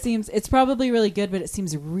it. It just seems, it's probably really good, but it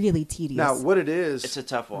seems really tedious. Now what it is, it's a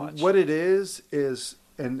tough watch. What it is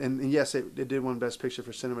and yes, it did win Best Picture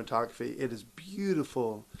for cinematography. It is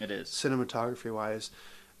beautiful. It is cinematography wise,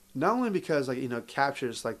 not only because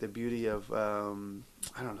captures the beauty of I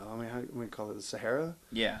don't know. I mean, how do we call it, the Sahara?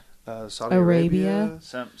 Yeah. Saudi Arabia.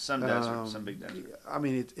 Some desert, some big desert. I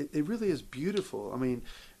mean, it really is beautiful. I mean,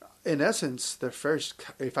 in essence,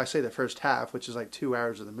 if I say the first half, which is 2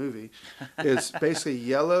 hours of the movie, is basically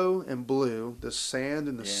yellow and blue, the sand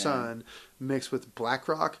and the sun mixed with black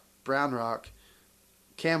rock, brown rock,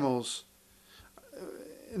 camels.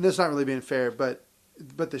 And that's not really being fair, but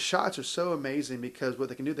the shots are so amazing because what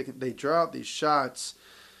they can do, they draw out these shots.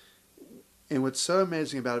 And what's so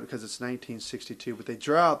amazing about it, because it's 1962, but they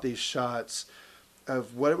draw out these shots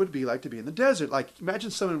of what it would be like to be in the desert.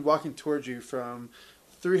 Imagine someone walking towards you from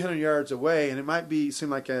 300 yards away, and it might seem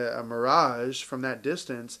like a mirage from that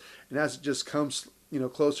distance. And as it just comes,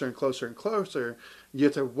 closer and closer and closer, you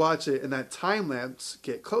have to watch it, and that time lapse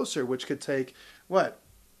get closer, which could take,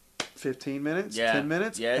 15 minutes, Yeah. 10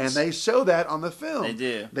 minutes, Yeah, and they show that on the film. They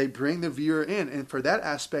do. They bring the viewer in, and for that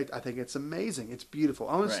aspect, I think it's amazing. It's beautiful.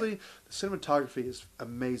 Honestly, the cinematography is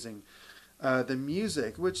amazing. The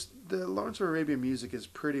music, which the Lawrence of Arabia music is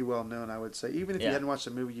pretty well known, I would say. Even if you hadn't watched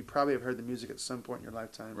the movie, you probably have heard the music at some point in your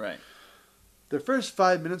lifetime. Right. The first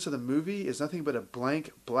 5 minutes of the movie is nothing but a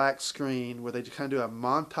blank black screen where they kind of do a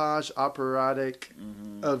montage operatic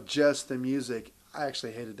of just the music. I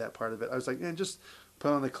actually hated that part of it. I was like, man, just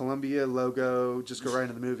put on the Columbia logo, just go right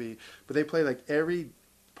into the movie. But they played like every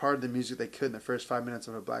part of the music they could in the first 5 minutes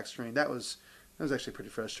of a black screen. That was actually pretty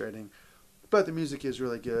frustrating. But the music is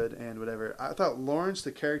really good and whatever. I thought Lawrence,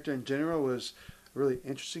 the character in general, was a really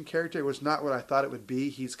interesting character. It was not what I thought it would be.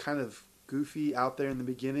 He's kind of goofy out there in the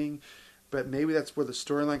beginning. But maybe that's where the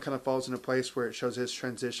storyline kind of falls into place, where it shows his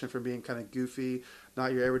transition from being kind of goofy,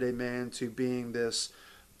 not your everyday man, to being this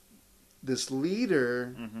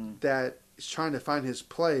leader that is trying to find his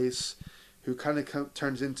place, who kind of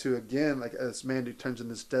turns into, again, like this man who turns in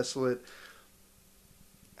this desolate,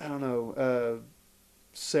 I don't know,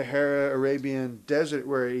 Sahara Arabian desert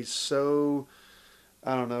where he's so,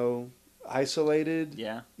 I don't know, isolated.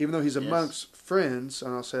 Yeah. Even though he's amongst friends,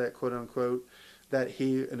 and I'll say that quote unquote, that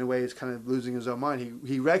he, in a way, is kind of losing his own mind.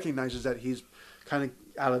 He recognizes that he's kind of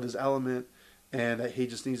out of his element and that he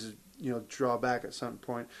just needs to, draw back at some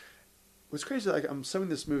point. What's crazy, like, I'm summing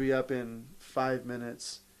this movie up in 5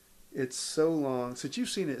 minutes. It's so long. Since you've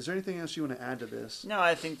seen it, is there anything else you want to add to this? No,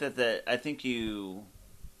 I think I think you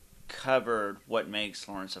covered what makes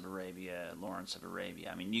Lawrence of Arabia.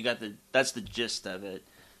 I mean, that's the gist of it.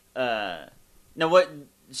 Now,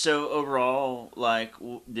 so overall, like,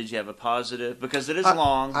 did you have a positive? Because it is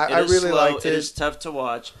long, I really slow, liked it. It is tough to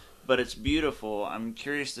watch, but it's beautiful. I'm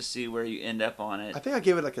curious to see where you end up on it. I think I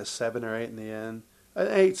gave it like a 7 or 8 in the end. An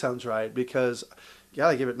 8 sounds right, because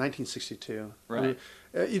I give it 1962. Right.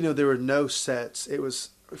 There were no sets. It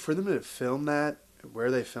was, for them to film that, where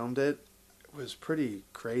they filmed it, was pretty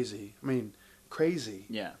crazy. I mean, crazy.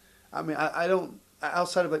 Yeah. I mean, I don't,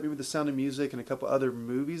 outside of like maybe The Sound of Music and a couple other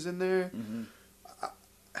movies in there,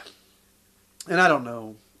 and I don't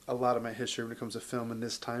know a lot of my history when it comes to film in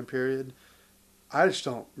this time period. I just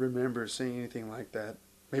don't remember seeing anything like that.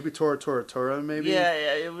 Maybe Tora Tora Tora, maybe. Yeah,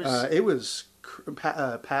 it was. It was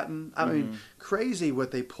Patton. I mean, crazy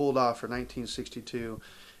what they pulled off for 1962,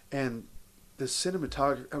 and the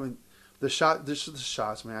cinematography. I mean, the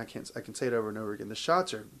shots. I mean, I can say it over and over again. The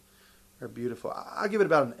shots are beautiful. I'll give it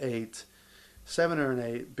about an 8, 7 or an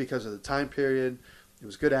 8 because of the time period. It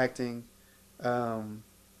was good acting.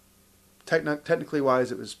 Technically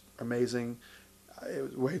wise, it was amazing. It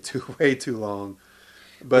was way too long,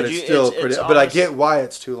 but it's still pretty. But I get why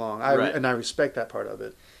it's too long. And I respect that part of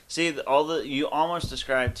it. See, you almost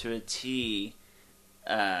described to a T,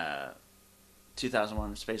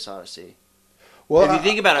 2001: Space Odyssey. Well, if you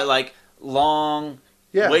think about it, like long,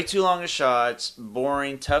 way too long of shots,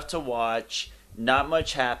 boring, tough to watch. Not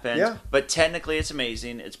much happened, but technically it's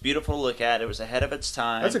amazing. It's beautiful to look at. It was ahead of its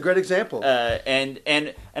time. That's a great example.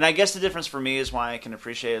 And I guess the difference for me is why I can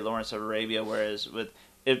appreciate Lawrence of Arabia, whereas with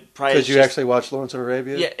it probably because you actually watched Lawrence of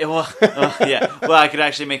Arabia. Yeah, well, I could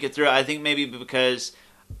actually make it through. I think maybe because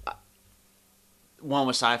one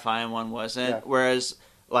was sci-fi and one wasn't. Yeah. Whereas,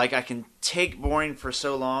 like, I can take boring for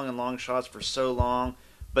so long and long shots for so long.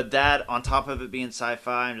 But that, on top of it being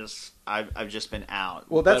sci-fi, I've just been out.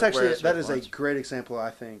 Well, that is a great example, I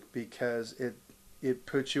think, because it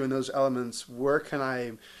puts you in those elements. Where can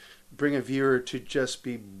I bring a viewer to just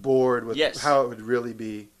be bored with how it would really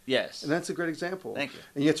be? Yes, and that's a great example. Thank you.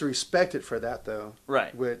 And you have to respect it for that, though,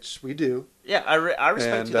 right? Which we do. Yeah, I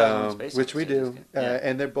respect 2001: Space Odyssey. Which we do,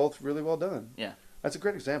 and they're both really well done. Yeah, that's a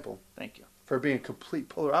great example. Thank you for being complete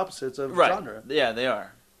polar opposites of genre. Yeah, they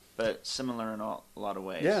are. But similar in a lot of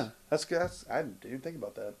ways. Yeah, that's good. I didn't even think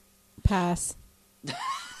about that. Pass.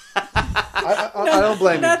 I don't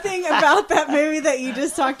blame you. Nothing about that movie that you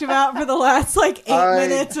just talked about for the last 8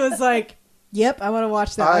 minutes was like, yep, I want to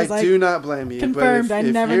watch that. I do not blame you. Confirmed. But if,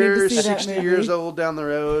 I never need to see that movie. If you're 60 years old down the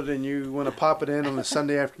road and you want to pop it in on a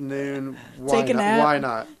Sunday afternoon, Take a nap. Why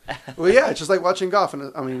not? Well, yeah, it's just like watching golf.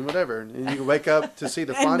 And I mean, whatever. And you can wake up to see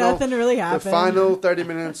the and final. Nothing really happened. The final 30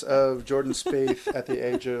 minutes of Jordan Spieth at the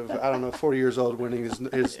age of 40 years old, winning his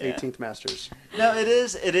 18th Masters. No, it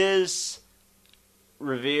is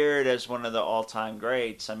revered as one of the all-time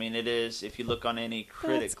greats. I mean, it is. If you look on any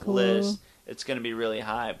critic list, it's going to be really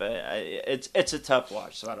high. But it's a tough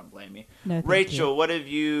watch, so I don't blame you. No, Rachel, what have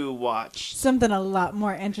you watched? Something a lot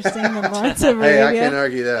more interesting than Lawrence of Arabia. Hey, I can't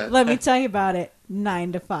argue that. Let me tell you about it.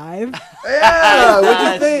 9 to 5. Yeah,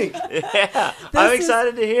 what'd you think? Yeah, I'm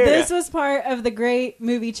excited to hear. This was part of the great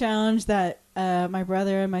movie challenge that my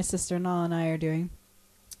brother and my sister-in-law and I are doing.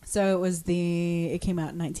 So it came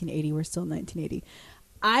out in 1980. We're still in 1980.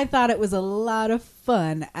 I thought it was a lot of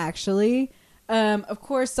fun, actually. Of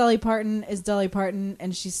course, Dolly Parton is Dolly Parton,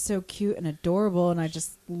 and she's so cute and adorable, and I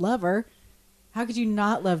just love her. How could you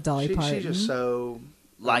not love Dolly Parton? She's just so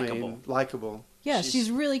likable. Likable. Yeah, she's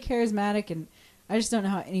really charismatic, and I just don't know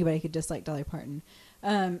how anybody could dislike Dolly Parton.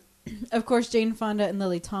 Of course, Jane Fonda and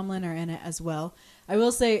Lily Tomlin are in it as well. I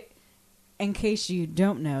will say, in case you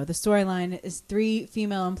don't know, the storyline is 3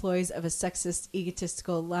 female employees of a sexist,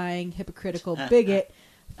 egotistical, lying, hypocritical bigot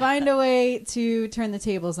find a way to turn the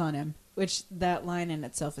tables on him, which that line in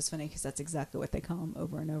itself is funny because that's exactly what they call him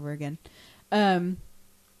over and over again.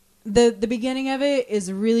 The beginning of it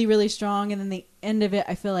is really, really strong, and then the end of it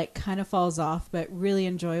I feel like kind of falls off, but really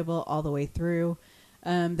enjoyable all the way through.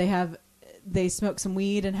 They smoke some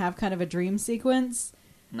weed and have kind of a dream sequence.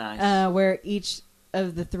 Nice. Where each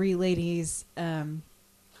of the 3 ladies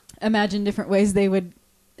imagine different ways they would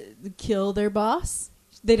kill their boss.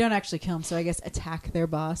 They don't actually kill him, so I guess attack their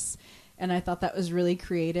boss. And I thought that was really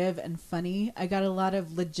creative and funny. I got a lot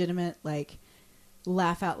of legitimate, like,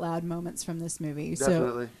 laugh out loud moments from this movie.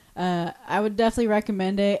 Definitely. So I would definitely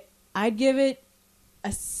recommend it. I'd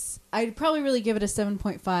probably really give it a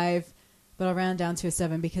 7.5, but I'll round down to a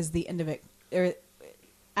 7 because the end of it,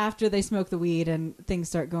 after they smoke the weed and things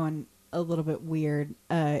start going a little bit weird,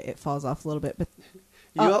 it falls off a little bit. But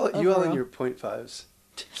you all in your 0.5s.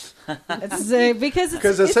 It's, because the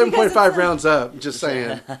 7.5 rounds up. Just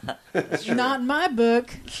saying. Not in my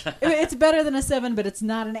book. It's better than a 7, but it's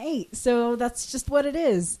not an 8. So that's just what it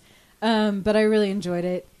is. But I really enjoyed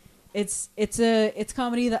it. It's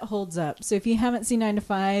comedy that holds up. So if you haven't seen 9 to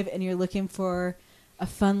 5 and you're looking for a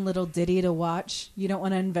fun little ditty to watch, you don't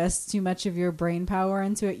want to invest too much of your brain power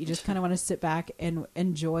into it. You just kind of want to sit back and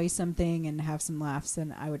enjoy something and have some laughs.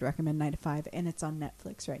 And I would recommend 9 to 5, and it's on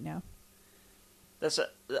Netflix right now.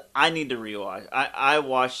 I need to rewatch. I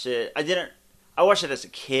watched it. I watched it as a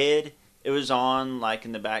kid. It was on like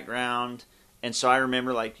in the background, and so I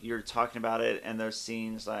remember like you're talking about it, and those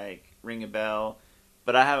scenes like ring a bell.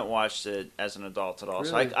 But I haven't watched it as an adult at all,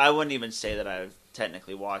 Really? so I wouldn't even say that I've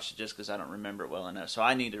technically watched it just because I don't remember it well enough. So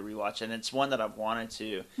I need to rewatch it, and it's one that I've wanted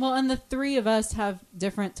to. Well, and the 3 of us have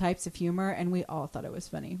different types of humor, and we all thought it was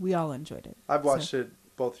funny. We all enjoyed it. I've watched it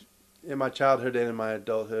both in my childhood and in my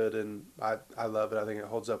adulthood, and I love it. I think it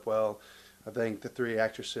holds up well. I think the 3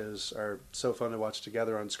 actresses are so fun to watch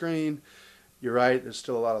together on screen. You're right, there's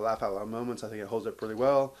still a lot of laugh out loud moments. I think it holds up really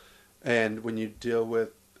well. And when you deal with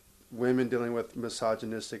women dealing with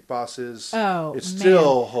misogynistic bosses, it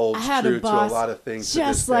still holds true to a lot of things.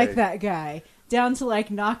 Just like that guy. Down to like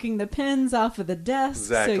knocking the pins off of the desk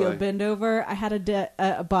so you'll bend over. I had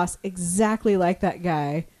a boss exactly like that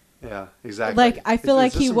guy. Yeah, exactly. Like, I feel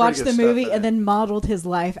like he watched the movie and then modeled his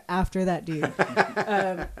life after that dude.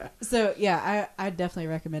 So, yeah, I definitely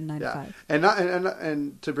recommend 9 to 5.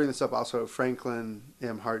 And to bring this up also, Franklin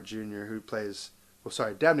M. Hart Jr., who plays,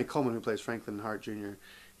 Dabney Coleman, who plays Franklin Hart Jr.,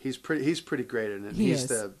 he's pretty great in it. He's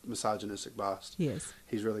the misogynistic boss. He is.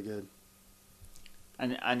 He's really good.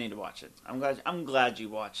 I need to watch it. I'm glad you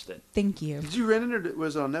watched it. Thank you. Did you rent it, or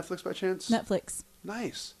was it on Netflix by chance? Netflix.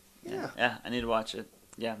 Nice. Yeah. Yeah, I need to watch it.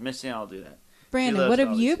 Yeah, Missy, I'll do that. Brandon, what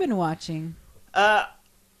have you been watching?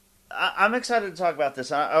 I'm excited to talk about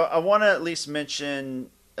this. I want to at least mention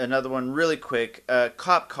another one really quick.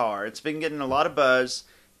 Cop Car. It's been getting a lot of buzz,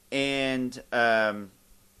 and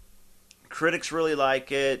critics really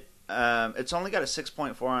like it. It's only got a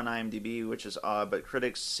 6.4 on IMDb, which is odd, but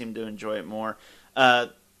critics seem to enjoy it more.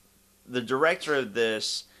 The director of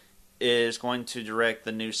this is going to direct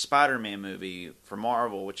the new Spider-Man movie for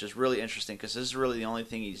Marvel, which is really interesting because this is really the only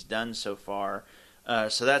thing he's done so far.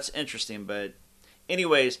 So that's interesting. But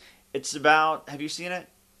anyways, it's about... Have you seen it?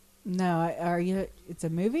 No. It's a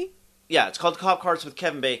movie? Yeah, it's called Cop Cars with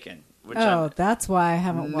Kevin Bacon. That's why I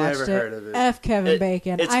haven't watched it. Never heard of it. F Kevin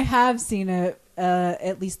Bacon. I have seen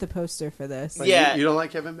at least the poster for this. Like, yeah. You don't like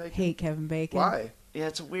Kevin Bacon? Hate Kevin Bacon. Why? Yeah,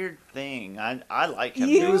 it's a weird thing. I like Kevin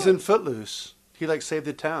Bacon. He was in Footloose. He saved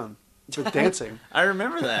the town. With dancing. I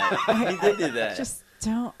remember that. He did do that.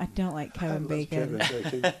 I don't like Kevin Bacon.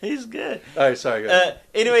 He's good. All right, sorry, guys.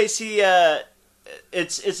 Anyways,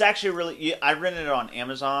 it's actually really... I rented it on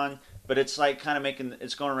Amazon, but it's like kind of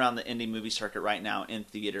it's going around the indie movie circuit right now in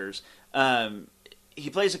theaters. He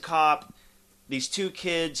plays a cop. These 2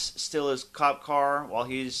 kids steal his cop car while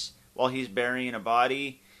he's burying a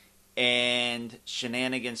body. And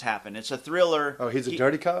shenanigans happen. It's a thriller. Oh, he's a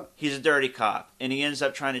dirty cop? He's a dirty cop. And he ends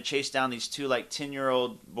up trying to chase down these 2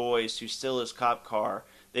 10-year-old boys who steal his cop car.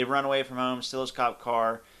 They run away from home, steal his cop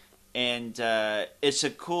car. And it's a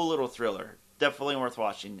cool little thriller. definitely worth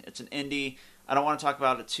watching. It's an indie. I don't want to talk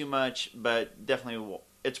about it too much, but definitely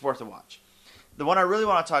it's worth a watch. The one I really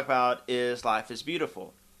want to talk about is Life is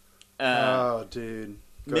Beautiful. Oh, dude.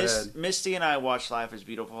 Go ahead. Misty and I watched Life is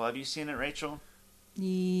Beautiful. Have you seen it, Rachel?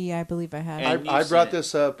 Yeah, I believe I had. And I you've brought seen it.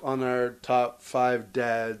 this up on our top 5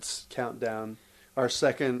 dads countdown, our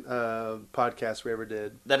second podcast we ever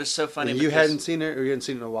did. That is so funny. And you because hadn't seen it, or you hadn't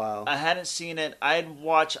seen it in a while. I hadn't seen it. I'd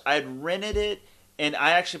rented it, and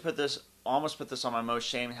I actually almost put this on my most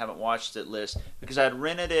shame haven't watched it list, because I'd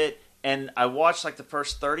rented it, and I watched like the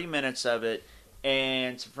first 30 minutes of it,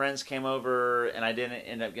 and some friends came over, and I didn't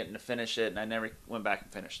end up getting to finish it, and I never went back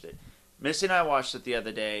and finished it. Missy and I watched it the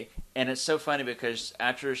other day, and it's so funny because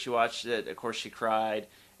after she watched it, of course, she cried,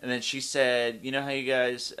 and then she said, "You know how you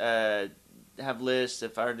guys have lists?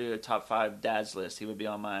 If I were to do a top 5 dads list, he would be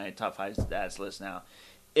on my top 5 dads list now."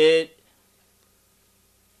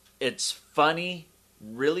 It's funny,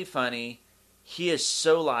 really funny. He is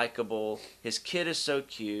so likable. His kid is so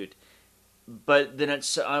cute. But then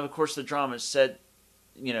it's, of course, the drama is set,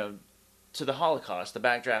 to the Holocaust, the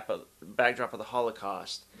backdrop of the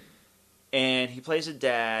Holocaust. And he plays a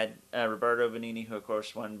dad, Roberto Benigni, who, of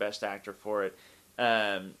course, won Best Actor for it,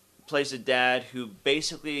 plays a dad who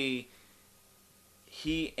basically,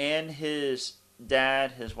 he and his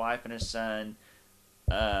dad, his wife, and his son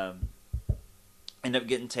end up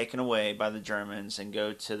getting taken away by the Germans and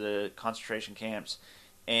go to the concentration camps.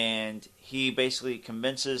 And he basically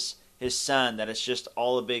convinces his son that it's just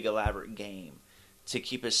all a big elaborate game to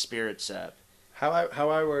keep his spirits up. How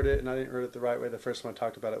I word it, and I didn't word it the right way the first time I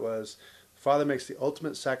talked about it, was father makes the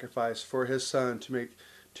ultimate sacrifice for his son to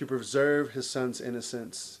preserve his son's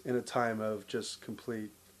innocence in a time of just complete,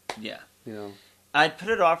 Yeah. I put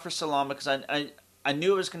it off for so long because I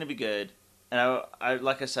knew it was going to be good. And I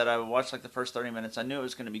like I said, I watched like the first 30 minutes. I knew it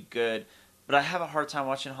was going to be good. But I have a hard time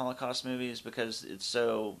watching Holocaust movies because it's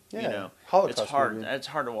so, Holocaust it's hard. movie. It's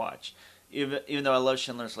hard to watch. Even though I love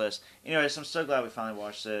Schindler's List. Anyways, I'm so glad we finally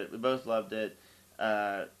watched it. We both loved it.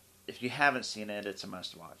 If you haven't seen it, it's a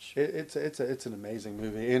must-watch. It's an amazing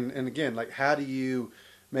movie. And again, like, how do you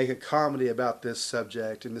make a comedy about this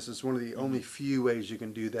subject? And this is one of the only few ways you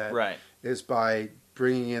can do that. Right. Is by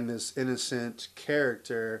bringing in this innocent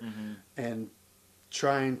character and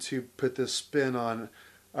trying to put this spin on,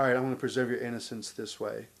 all right, I'm going to preserve your innocence this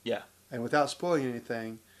way. Yeah. And without spoiling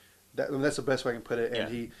anything, that's the best way I can put it.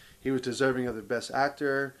 And Yeah. he was deserving of the best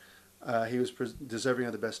actor. He was deserving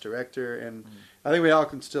of the best director. And I think we all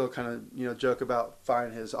can still kind of, joke about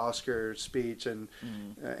finding his Oscar speech and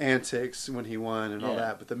antics when he won and all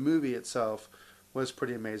that. But the movie itself was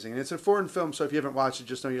pretty amazing. And it's a foreign film, so if you haven't watched it,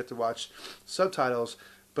 just know you have to watch subtitles.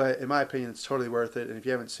 But in my opinion, it's totally worth it. And if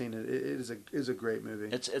you haven't seen it, it is a great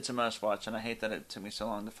movie. It's a must-watch, and I hate that it took me so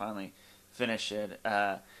long to finally finish it.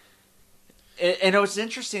 And what's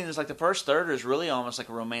interesting is, like, the first third is really almost like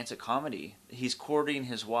a romantic comedy. He's courting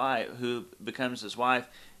his wife, who becomes his wife.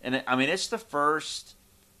 And, I mean, it's the first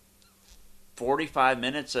 45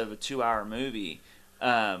 minutes of a 2-hour movie.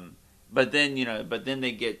 But then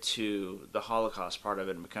they get to the Holocaust part of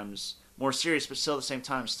it and becomes more serious, but still at the same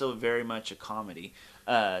time, still very much a comedy.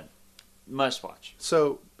 Must watch.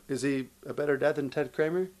 So, is he a better dad than Ted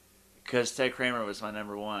Kramer? Because Ted Kramer was my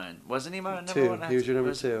number one. Wasn't he my number 2. one? He was your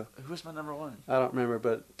number 2. Who was my number 1? I don't remember,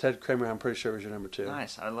 but Ted Kramer, I'm pretty sure was your number 2.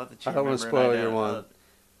 Nice. I love that you I don't want to remember, spoil and I your don't. one.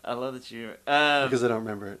 I love that you... because I don't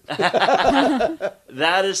remember it.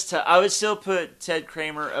 That is... I would still put Ted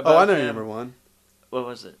Kramer above Oh, I know him. your number 1. What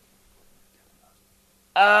was it?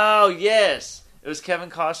 Oh, yes. It was Kevin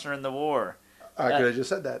Costner in The War. I could have just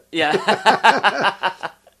said that. Yeah.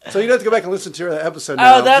 So you don't have to go back and listen to the episode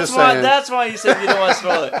now. Oh, that's Just why. saying. That's why you said you don't want to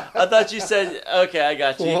spoil it. I thought you said, "Okay, I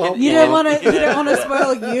got you." Well, You didn't want to. You didn't want to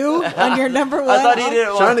spoil you on your number 1. I thought he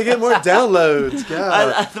didn't Trying want. to get more downloads.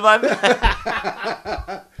 God.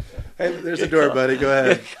 Hey, there's the door, buddy. Go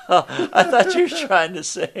ahead. I thought you were trying to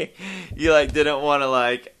say you didn't want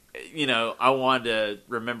to I wanted to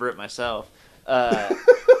remember it myself. You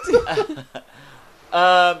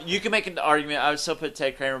can make an argument. I would still put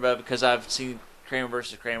Ted Kramer above because I've seen Kramer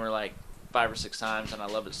versus Kramer 5 or 6 times, and I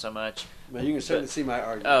love it so much. But you can certainly see my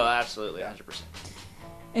argument. Oh, absolutely, 100%.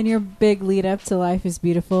 And your big lead up to Life is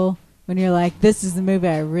Beautiful, when you're like, "This is the movie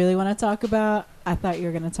I really want to talk about." I thought you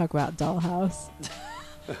were going to talk about Dollhouse.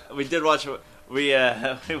 We did watch. We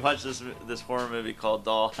watched this horror movie called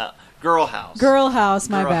Girl House. Girl House,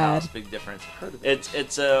 my Girl bad. House, big difference.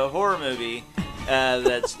 It's a horror movie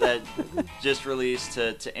that just released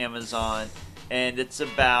to Amazon, and it's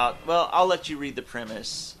about. Well, I'll let you read the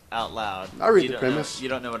premise out loud. I'll read You the don't premise. You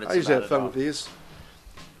don't know what it's I usually about have fun at all. with these.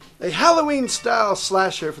 A Halloween-style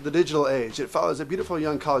slasher for the digital age. It follows a beautiful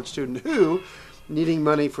young college student who, needing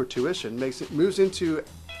money for tuition, moves into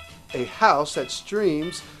a house that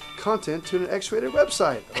streams content to an X-rated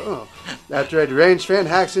website. Oh. After a deranged fan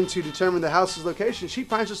hacks in to determine the house's location, she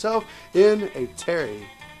finds herself in a Terry.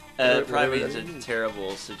 It probably means a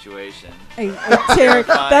terrible situation.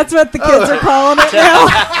 That's what the kids are calling it now.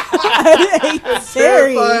 A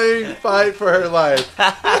Terry. Terrifying fight for her life.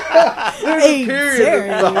 There's a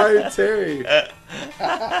period behind Terry.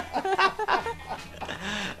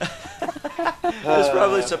 It's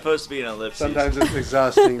probably supposed to be an ellipsis. Sometimes it's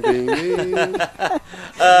exhausting being me.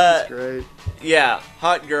 That's great. Yeah,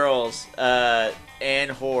 hot girls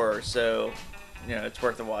and horror, so it's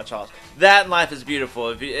worth a watch. Also, that and Life is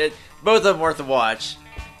Beautiful. Both of them worth a watch.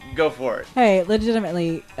 Go for it. Hey,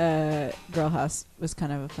 legitimately, Girl House was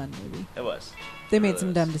kind of a fun movie. It was. They made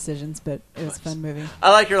some dumb decisions, but it was a fun movie.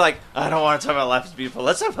 I like you're like, I don't want to talk about Life is Beautiful.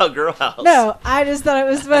 Let's talk about Girl House. No, I just thought it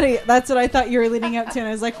was funny. That's what I thought you were leading up to, and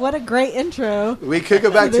I was like, what a great intro. We could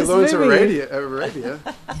go back to Lawrence of Arabia.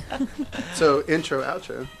 So, intro,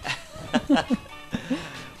 outro.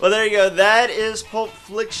 Well, there you go. That is Pulp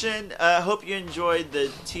Fiction. Hope you enjoyed the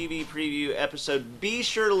TV preview episode. Be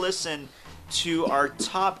sure to listen to our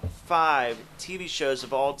top 5 TV shows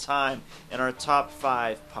of all time and our top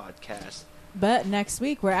 5 podcasts. But next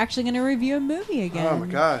week, we're actually going to review a movie again. Oh, my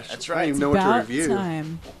gosh. That's right. I don't even know what to review.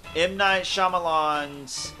 Time. M. Night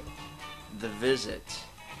Shyamalan's The Visit.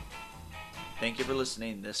 Thank you for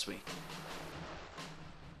listening this week.